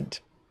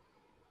happened?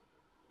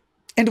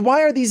 And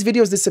why are these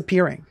videos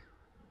disappearing?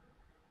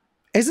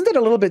 Isn't it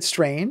a little bit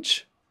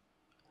strange?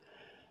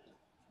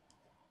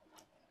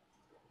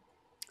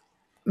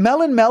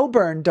 Mel in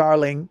Melbourne,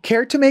 darling,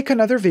 care to make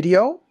another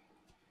video?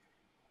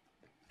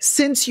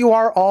 Since you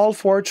are all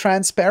for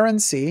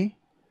transparency,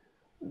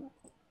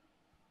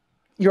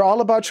 you're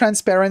all about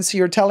transparency,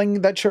 you're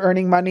telling that you're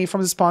earning money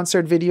from the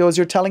sponsored videos,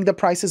 you're telling the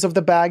prices of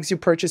the bags you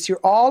purchase, you're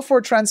all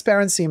for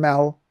transparency,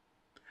 Mel.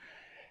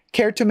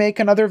 Care to make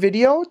another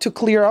video to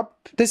clear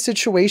up this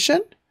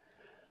situation?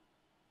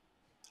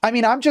 I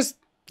mean, I'm just,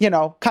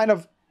 kind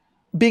of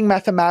being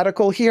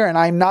mathematical here, and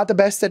I'm not the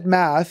best at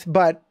math,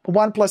 but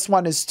 1 +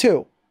 1 is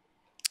 2.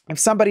 If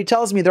somebody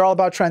tells me they're all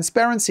about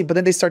transparency, but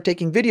then they start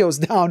taking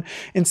videos down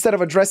instead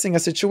of addressing a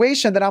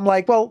situation, then I'm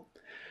like, well,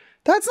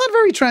 that's not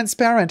very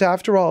transparent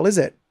after all, is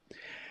it?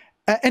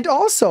 And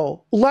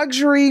also,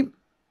 luxury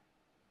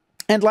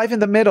and life in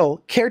the middle,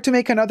 care to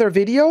make another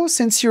video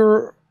since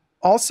you're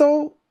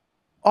also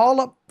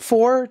all up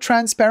for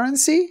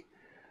transparency?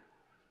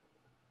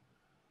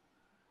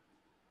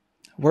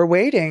 We're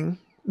waiting,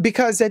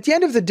 because at the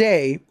end of the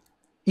day,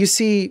 you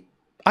see,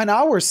 on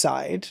our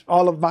side,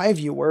 all of my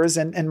viewers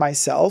and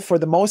myself, for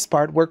the most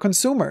part, we're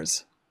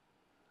consumers.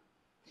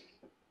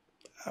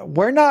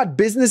 We're not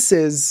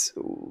businesses.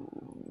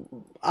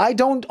 I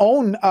don't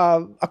own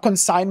a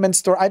consignment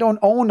store. I don't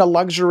own a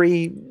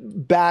luxury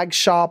bag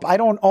shop. I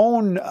don't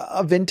own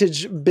a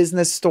vintage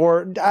business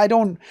store.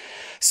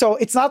 So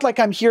it's not like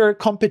I'm here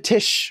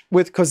competition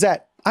with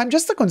Cosette. I'm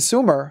just a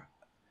consumer,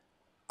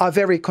 a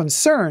very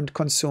concerned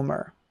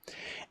consumer.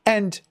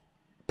 And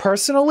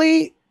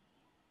personally,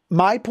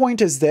 my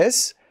point is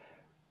this.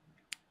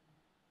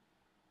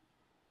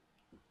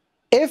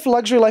 If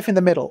Luxury Life in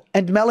the Middle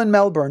and Mel in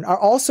Melbourne are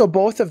also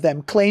both of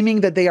them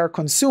claiming that they are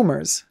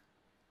consumers,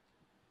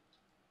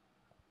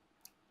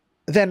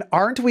 then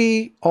aren't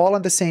we all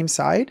on the same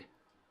side?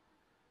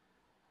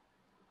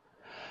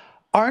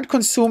 Aren't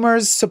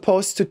consumers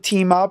supposed to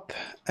team up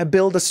and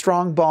build a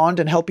strong bond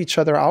and help each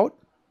other out?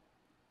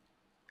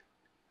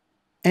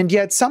 And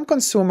yet some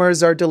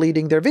consumers are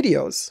deleting their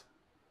videos.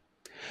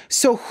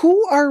 So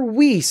who are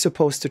we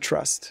supposed to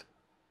trust?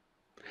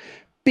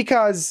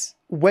 Because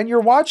when you're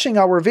watching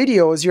our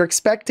videos, you're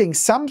expecting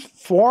some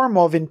form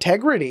of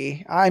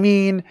integrity. I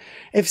mean,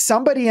 if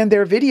somebody in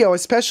their video,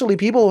 especially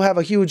people who have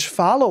a huge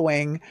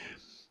following,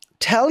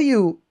 tell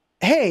you,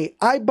 hey,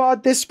 I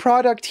bought this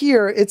product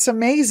here, it's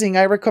amazing,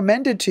 I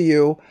recommend it to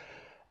you,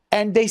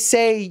 and they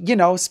say,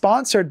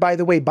 sponsored, by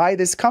the way, by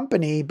this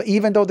company, but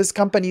even though this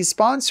company is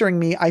sponsoring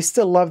me, I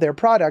still love their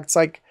products.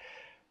 Like,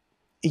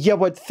 you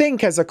would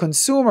think as a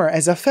consumer,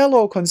 as a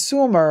fellow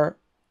consumer,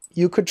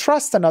 you could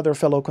trust another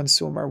fellow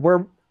consumer.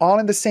 We're all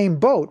in the same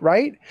boat,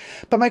 right?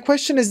 But my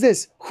question is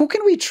this: who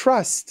can we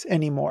trust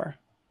anymore?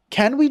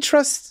 Can we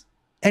trust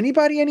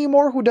anybody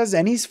anymore who does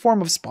any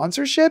form of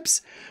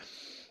sponsorships?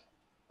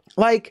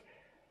 Like,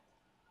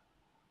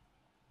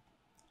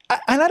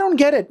 and I don't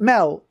get it,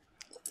 Mel.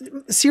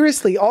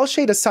 Seriously, all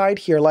shade aside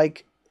here,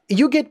 like,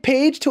 you get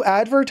paid to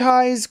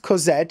advertise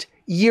Cosette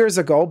years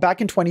ago,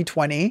 back in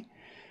 2020.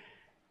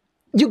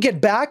 You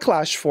get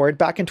backlash for it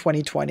back in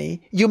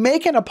 2020. You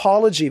make an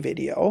apology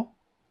video.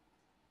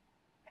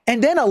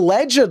 And then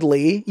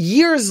allegedly,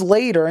 years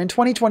later in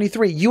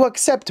 2023, you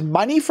accept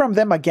money from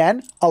them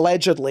again,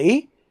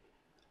 allegedly,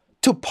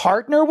 to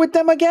partner with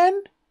them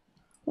again?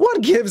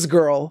 What gives,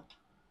 girl?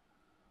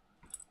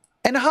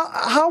 And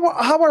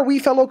how are we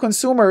fellow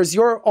consumers,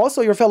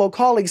 also your fellow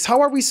colleagues,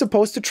 how are we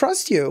supposed to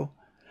trust you?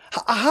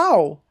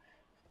 How?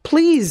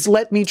 Please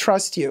let me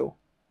trust you.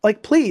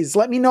 Like, please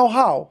let me know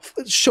how.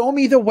 Show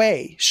me the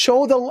way.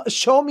 Show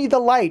me the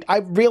light. I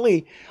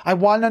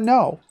want to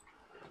know.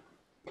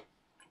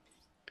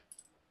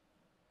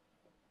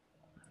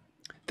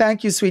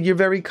 Thank you, sweet. You're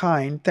very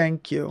kind.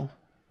 Thank you.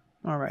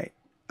 All right.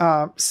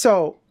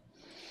 So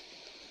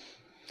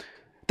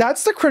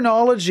that's the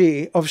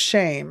chronology of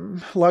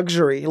shame,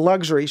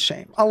 luxury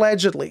shame,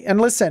 allegedly. And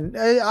listen,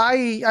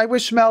 I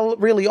wish Mel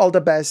really all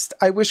the best.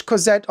 I wish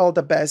Cosette all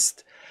the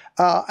best.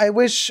 I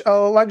wish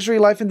Luxury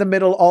Life in the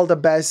Middle all the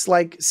best.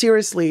 Like,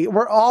 seriously,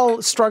 we're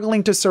all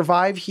struggling to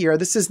survive here.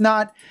 This is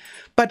not,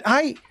 but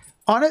I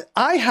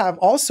have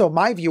also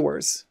my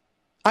viewers.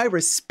 I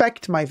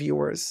respect my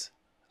viewers.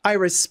 I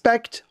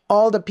respect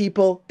all the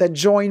people that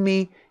join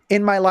me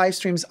in my live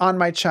streams on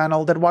my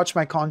channel, that watch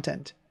my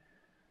content.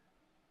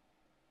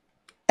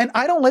 And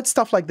I don't let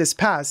stuff like this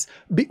pass.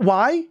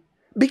 Why?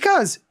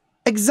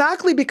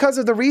 Exactly because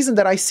of the reason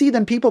that I see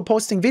then people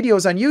posting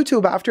videos on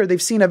YouTube after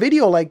they've seen a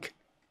video like,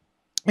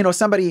 you know,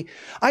 somebody,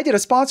 I did a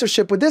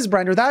sponsorship with this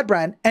brand or that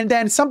brand, and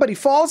then somebody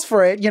falls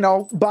for it, you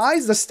know,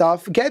 buys the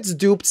stuff, gets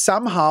duped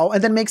somehow,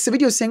 and then makes a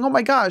video saying, oh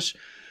my gosh,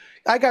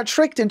 I got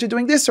tricked into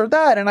doing this or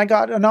that, and I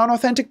got a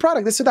non-authentic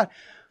product, this or that.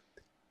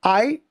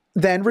 I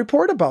then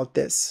report about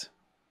this.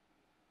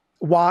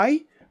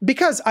 Why?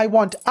 Because I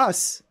want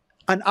us,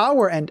 on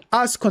our end,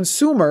 us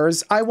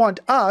consumers, I want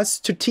us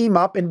to team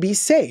up and be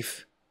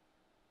safe.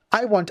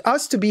 I want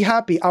us to be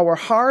happy. Our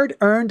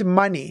hard-earned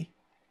money,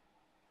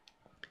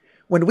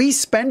 when we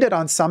spend it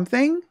on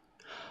something,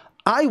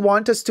 I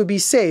want us to be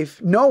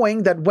safe,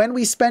 knowing that when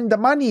we spend the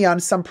money on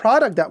some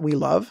product that we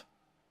love,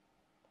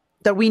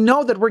 that we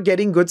know that we're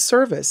getting good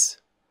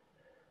service.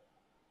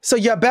 So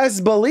you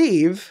best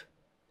believe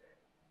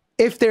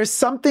if there's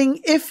something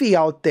iffy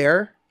out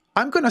there,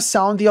 I'm going to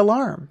sound the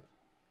alarm.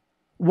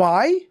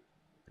 Why?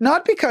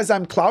 Not because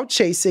I'm clout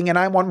chasing and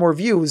I want more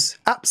views.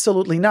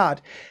 Absolutely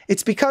not.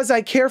 It's because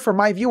I care for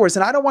my viewers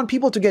and I don't want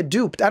people to get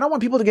duped. I don't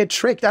want people to get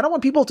tricked. I don't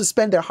want people to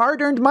spend their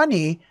hard-earned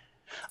money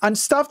on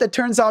stuff that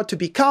turns out to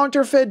be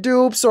counterfeit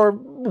dupes, or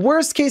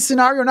worst case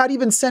scenario, not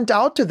even sent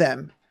out to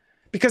them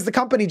because the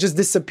company just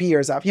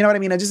disappears. You know what I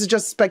mean? I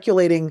just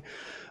speculating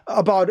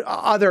about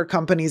other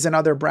companies and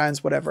other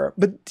brands, whatever.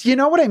 But you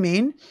know what I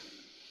mean?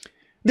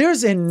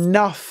 There's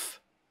enough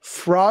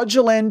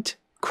fraudulent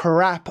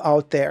crap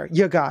out there,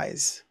 you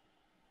guys.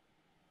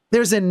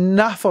 There's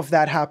enough of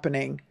that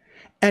happening,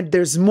 and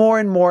there's more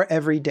and more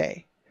every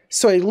day.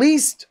 So at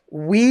least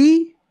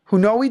we who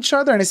know each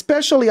other, and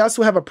especially us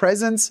who have a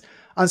presence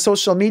on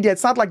social media,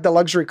 it's not like the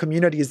luxury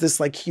community is this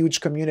like huge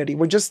community.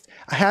 We're just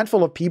a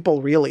handful of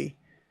people really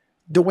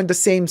doing the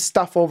same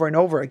stuff over and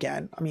over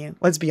again. I mean,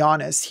 let's be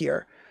honest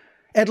here.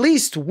 At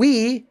least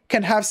we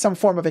can have some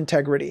form of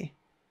integrity.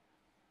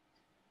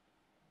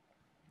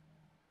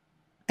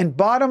 And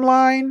bottom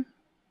line,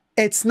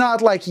 it's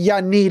not like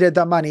you needed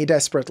the money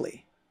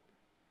desperately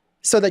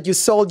so that you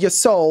sold your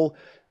soul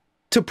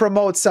to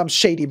promote some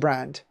shady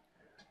brand.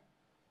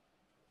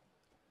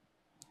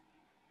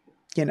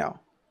 You know,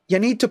 you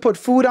need to put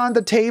food on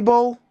the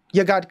table.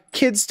 You got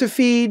kids to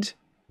feed.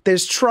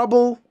 There's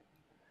trouble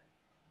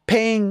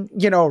paying,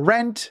 you know,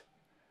 rent,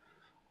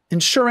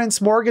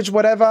 insurance, mortgage,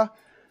 whatever.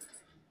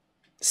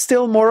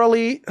 Still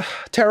morally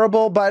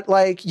terrible, but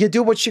like you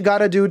do what you got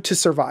to do to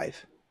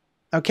survive.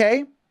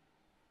 Okay?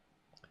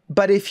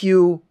 But if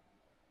you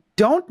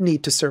don't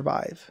need to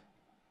survive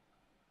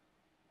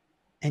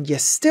and you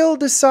still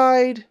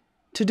decide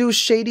to do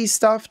shady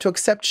stuff, to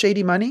accept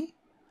shady money,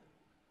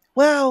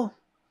 well,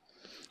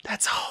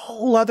 that's a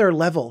whole other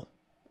level.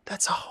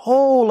 That's a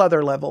whole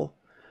other level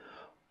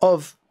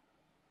of,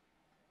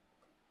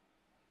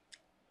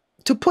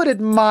 to put it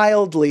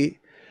mildly,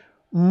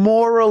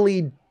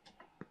 morally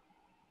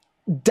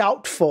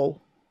doubtful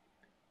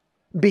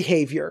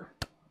behavior.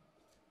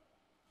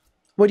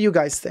 What do you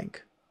guys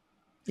think?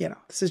 You know,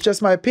 this is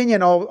just my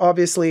opinion.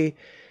 Obviously,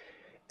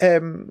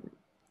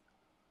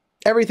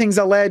 everything's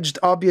alleged.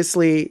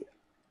 Obviously,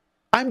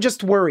 I'm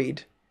just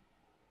worried.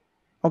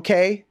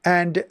 Okay.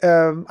 And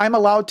I'm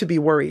allowed to be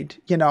worried.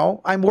 You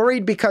know, I'm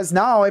worried because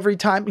now every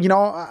time, you know,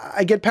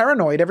 I get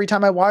paranoid every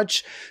time I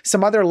watch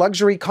some other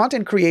luxury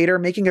content creator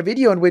making a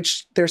video in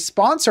which they're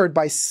sponsored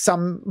by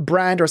some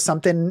brand or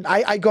something.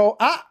 I go,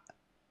 I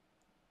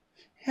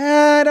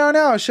don't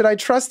know. Should I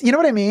trust? You know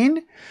what I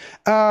mean?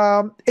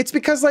 It's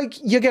because like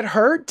you get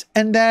hurt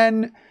and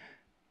then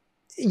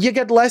you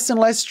get less and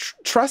less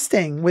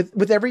trusting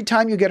with every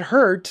time you get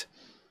hurt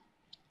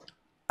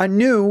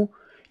anew,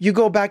 you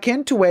go back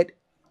into it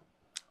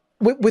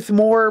with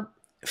more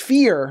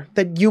fear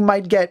that you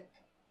might get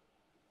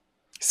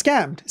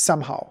scammed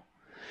somehow.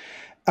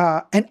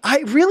 And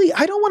I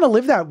don't want to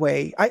live that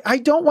way. I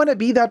don't want to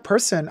be that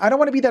person. I don't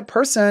want to be that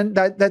person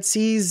that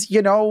sees,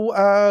 you know,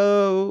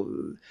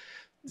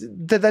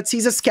 that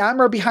sees a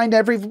scammer behind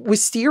every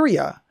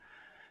wisteria.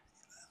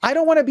 I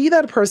don't want to be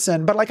that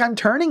person, but like I'm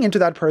turning into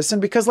that person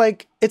because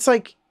like, it's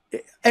like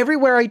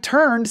everywhere I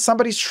turn,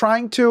 somebody's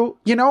trying to,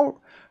 you know,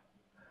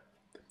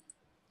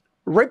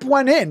 rip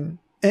one in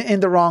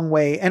the wrong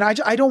way. And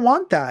I don't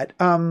want that.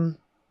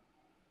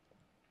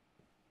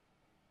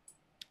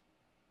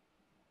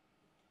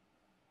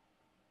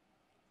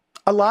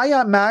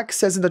 Alaya Mac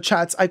says in the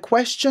chats, I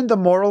question the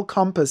moral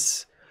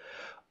compass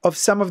of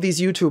some of these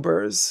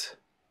YouTubers,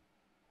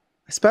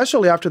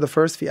 especially after the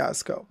first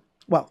fiasco.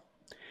 Well,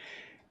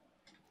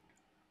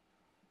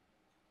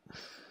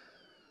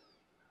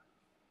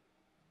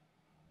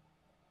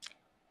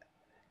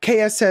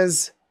 KS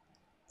says,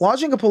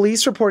 lodging a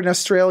police report in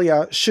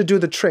Australia should do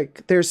the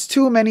trick. There's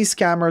too many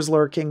scammers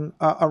lurking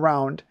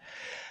around.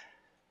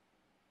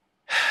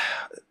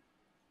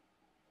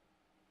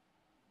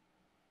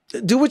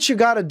 Do what you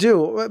gotta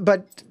do,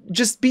 but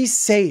just be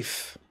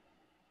safe.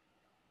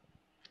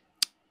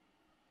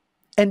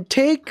 And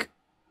take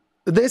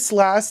this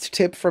last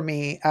tip for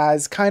me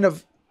as kind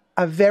of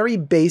a very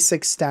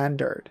basic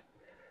standard.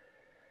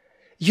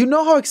 You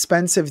know how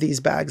expensive these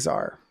bags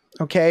are,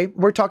 okay?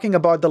 We're talking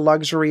about the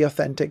luxury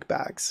authentic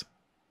bags.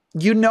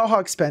 You know how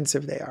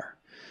expensive they are.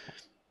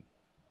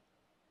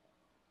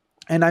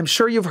 And I'm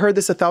sure you've heard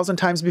this 1,000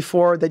 times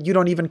before that you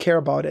don't even care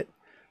about it.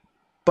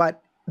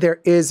 But there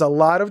is a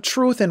lot of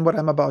truth in what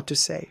I'm about to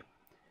say.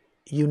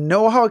 You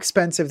know how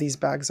expensive these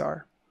bags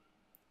are.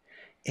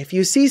 If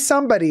you see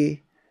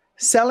somebody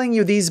selling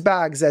you these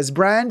bags as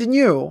brand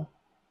new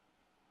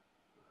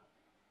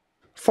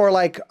for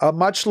like a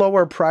much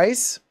lower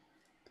price,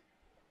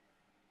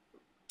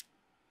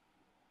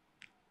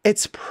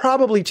 it's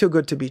probably too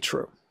good to be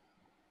true.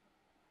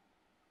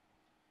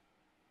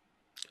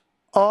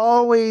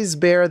 Always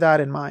bear that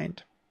in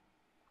mind.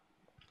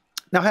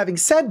 Now, having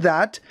said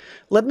that,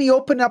 let me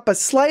open up a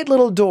slight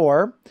little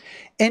door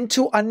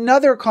into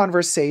another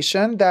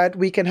conversation that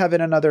we can have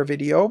in another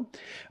video.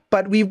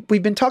 But we've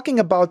been talking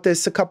about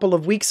this a couple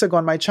of weeks ago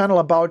on my channel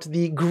about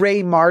the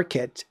gray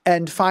market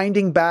and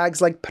finding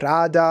bags like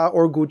Prada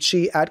or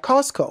Gucci at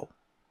Costco.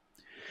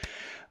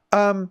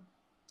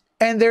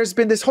 And there's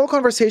been this whole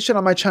conversation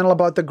on my channel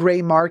about the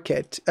gray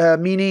market,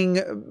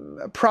 meaning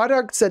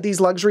products that these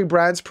luxury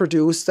brands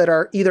produce that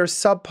are either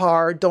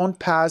subpar, don't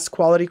pass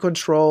quality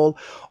control,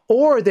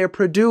 or they're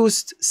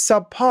produced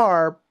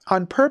subpar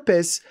on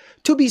purpose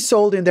to be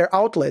sold in their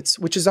outlets,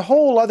 which is a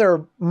whole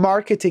other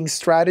marketing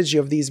strategy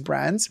of these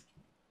brands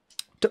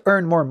to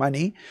earn more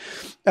money,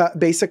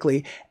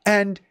 basically.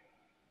 And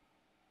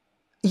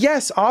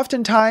yes,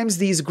 oftentimes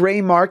these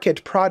gray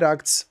market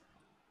products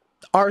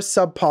are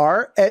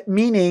subpar,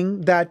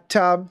 meaning that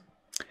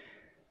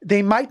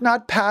they might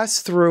not pass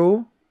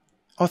through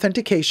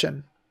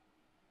authentication.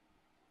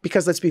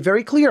 Because let's be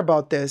very clear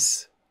about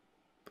this.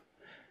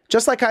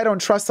 Just like I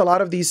don't trust a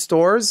lot of these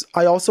stores,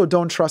 I also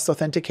don't trust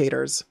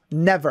authenticators.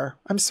 Never.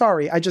 I'm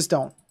sorry, I just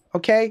don't.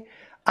 Okay?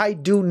 I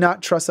do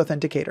not trust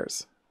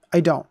authenticators.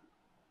 I don't.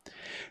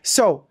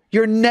 So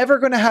you're never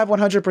going to have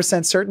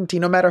 100% certainty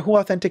no matter who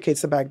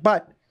authenticates the bag.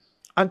 But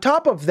on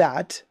top of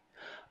that,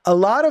 a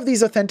lot of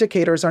these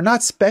authenticators are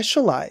not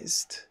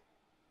specialized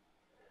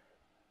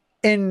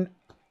in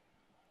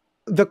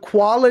the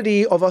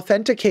quality of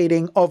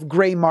authenticating of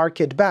gray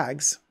market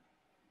bags.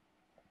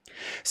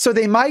 So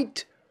they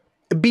might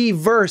be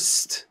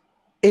versed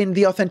in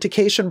the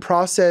authentication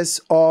process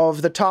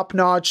of the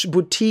top-notch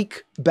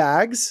boutique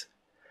bags.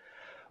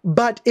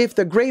 But if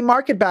the gray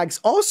market bags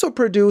also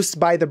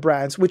produced by the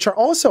brands, which are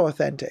also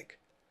authentic,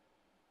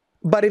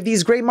 but if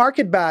these gray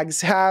market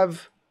bags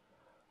have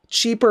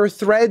cheaper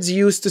threads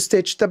used to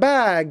stitch the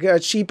bag,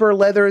 cheaper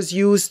leathers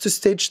used to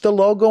stitch the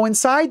logo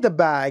inside the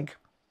bag,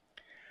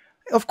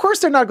 of course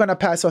they're not going to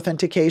pass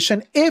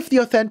authentication if the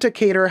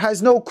authenticator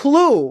has no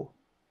clue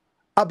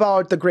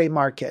about the gray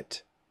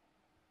market.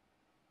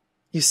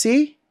 You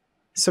see?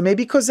 So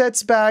maybe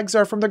Cosette's bags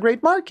are from the gray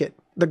market.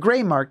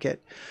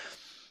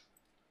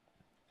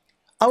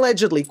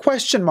 Allegedly,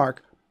 question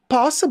mark,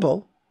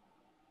 possible.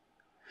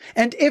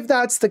 And if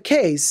that's the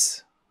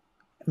case,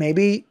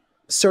 maybe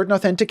certain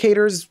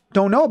authenticators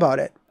don't know about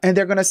it. And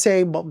they're going to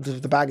say, well,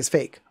 the bag is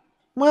fake.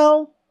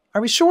 Well,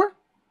 are we sure?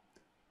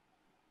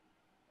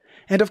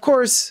 And of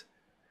course,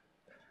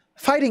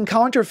 fighting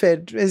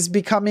counterfeit is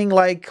becoming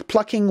like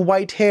plucking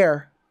white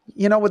hair.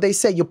 You know what they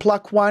say, you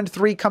pluck one,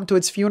 3 come to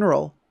its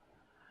funeral.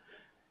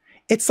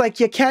 It's like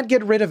you can't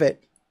get rid of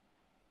it.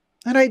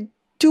 And I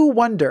do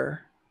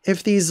wonder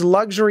if these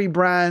luxury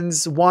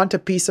brands want a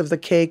piece of the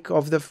cake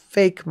of the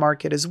fake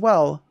market as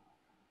well.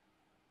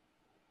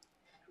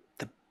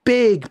 The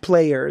big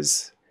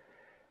players,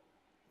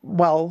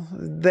 well,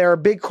 there are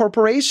big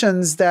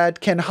corporations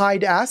that can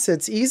hide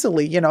assets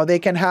easily. You know, they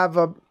can have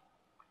a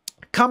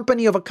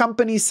company of a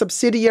company,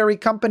 subsidiary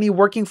company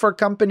working for a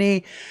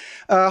company,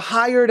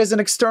 hired as an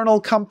external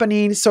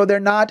company, so they're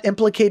not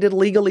implicated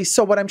legally.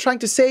 So what I'm trying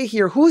to say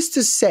here, who's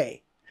to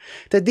say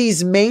that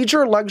these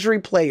major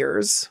luxury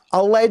players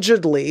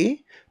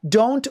allegedly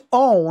don't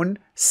own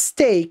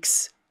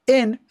stakes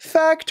in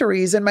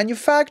factories and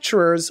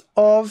manufacturers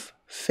of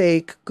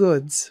fake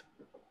goods?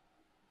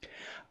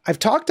 I've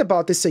talked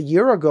about this a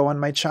year ago on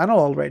my channel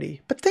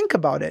already, but think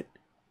about it.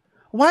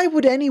 Why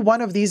would any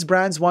one of these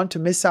brands want to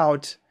miss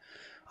out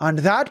on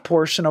that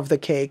portion of the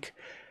cake?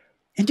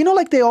 And you know,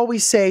 like they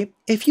always say,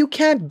 if you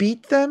can't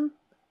beat them,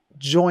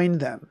 join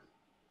them.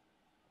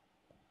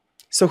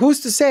 So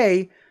who's to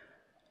say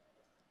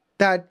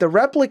that the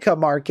replica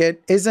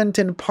market isn't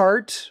in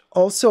part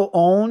also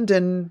owned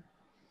and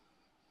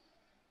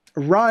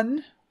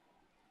run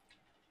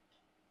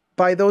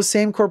by those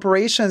same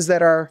corporations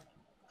that are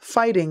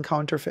fighting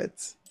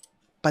counterfeits?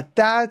 But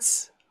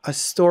that's a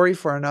story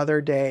for another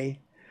day.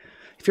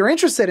 If you're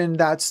interested in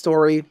that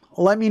story,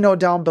 let me know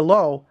down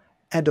below.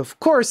 And of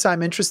course,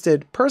 I'm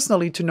interested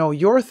personally to know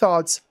your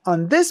thoughts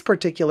on this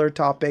particular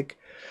topic.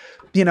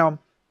 You know,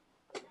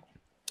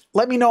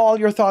 let me know all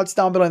your thoughts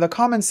down below in the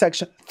comment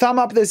section. Thumb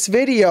up this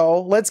video.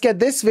 Let's get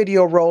this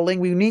video rolling.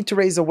 We need to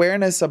raise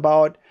awareness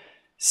about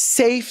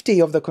safety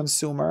of the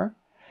consumer.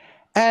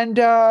 And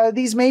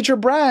these major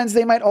brands,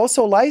 they might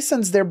also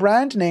license their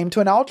brand name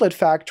to an outlet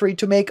factory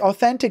to make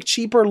authentic,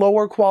 cheaper,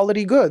 lower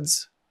quality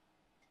goods.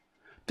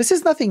 This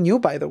is nothing new,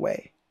 by the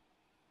way.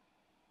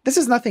 This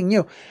is nothing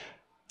new.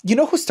 You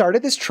know who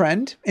started this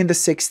trend in the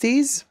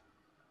 60s?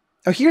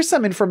 Now, here's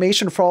some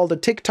information for all the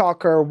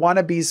TikToker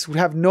wannabes who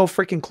have no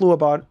freaking clue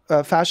about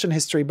fashion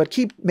history, but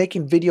keep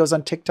making videos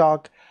on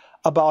TikTok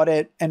about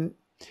it. And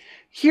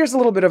here's a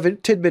little bit of a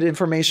tidbit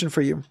information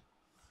for you.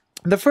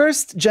 The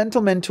first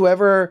gentleman to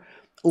ever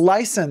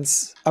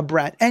license a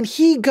brand, and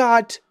he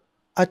got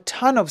a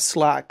ton of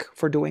slack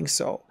for doing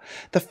so.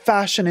 The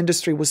fashion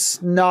industry was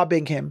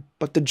snobbing him,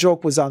 but the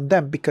joke was on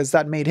them because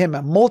that made him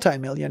a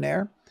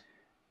multimillionaire.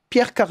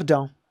 Pierre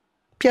Cardin.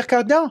 Pierre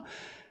Cardin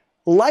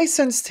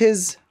licensed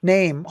his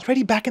name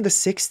already back in the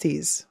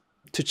 60s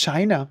to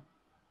China.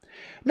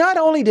 Not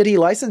only did he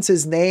license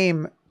his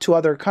name to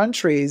other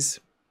countries,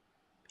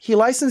 he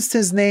licensed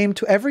his name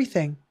to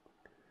everything.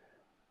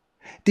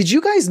 Did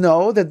you guys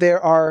know that there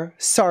are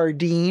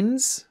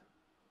sardines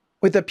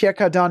with the Pierre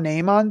Cardin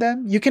name on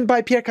them? You can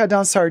buy Pierre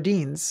Cardin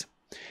sardines.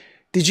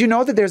 Did you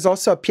know that there's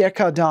also a Pierre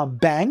Cardin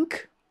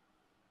bank?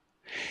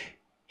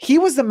 He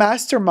was the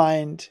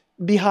mastermind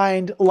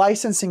behind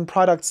licensing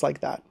products like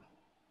that.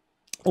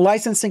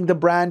 Licensing the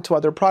brand to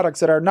other products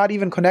that are not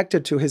even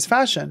connected to his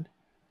fashion.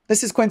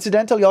 This is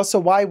coincidentally also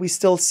why we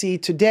still see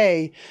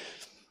today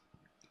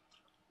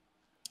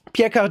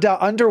Pierre Cardin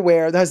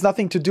underwear that has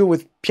nothing to do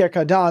with Pierre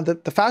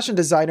Cardin, the fashion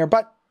designer,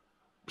 but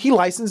he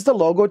licensed the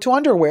logo to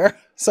underwear.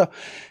 So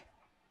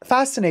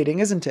fascinating,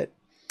 isn't it?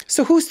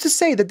 So who's to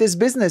say that this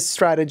business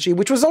strategy,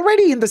 which was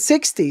already in the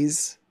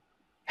 60s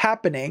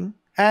happening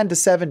and the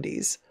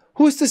 70s,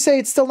 who's to say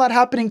it's still not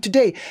happening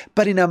today,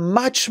 but in a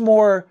much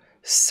more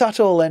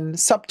subtle and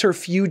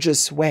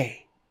subterfugeous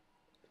way?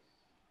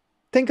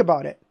 Think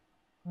about it.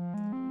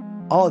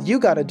 All you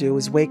gotta do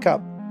is wake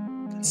up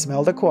and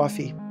smell the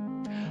coffee.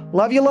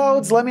 Love you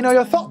loads. Let me know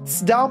your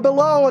thoughts down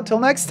below. Until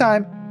next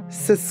time,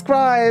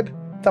 subscribe,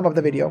 thumb up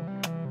the video.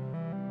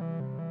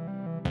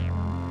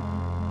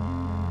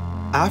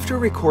 After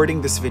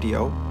recording this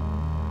video,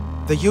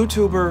 the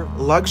YouTuber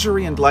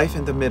Luxury and Life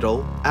in the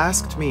Middle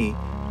asked me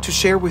to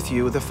share with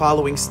you the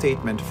following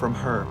statement from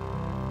her.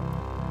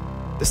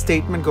 The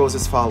statement goes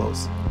as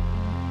follows.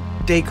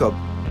 Dacob,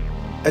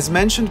 as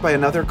mentioned by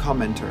another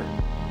commenter,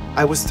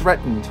 I was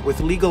threatened with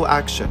legal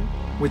action,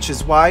 which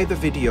is why the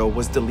video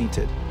was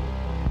deleted.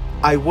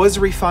 I was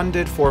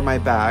refunded for my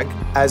bag,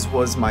 as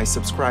was my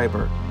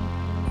subscriber.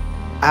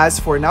 As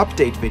for an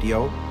update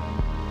video,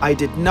 I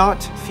did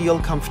not feel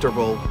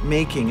comfortable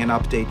making an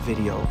update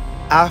video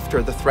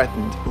after the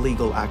threatened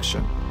legal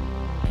action.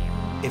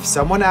 If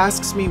someone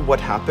asks me what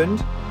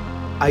happened,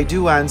 I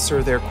do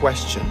answer their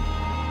question.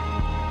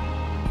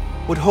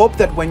 Would hope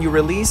that when you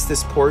release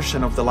this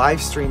portion of the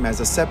live stream as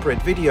a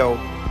separate video,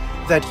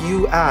 that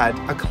you add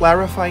a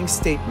clarifying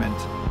statement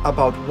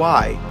about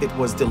why it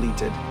was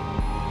deleted.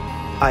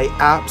 I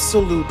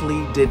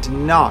absolutely did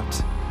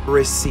not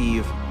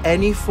receive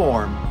any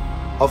form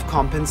of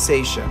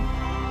compensation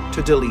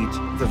to delete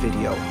the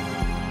video.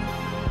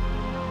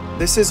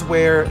 This is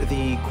where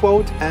the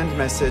quote and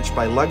message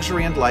by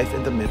Luxury and Life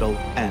in the Middle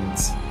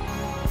ends.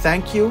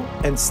 Thank you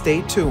and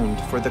stay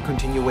tuned for the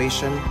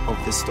continuation of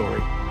this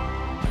story.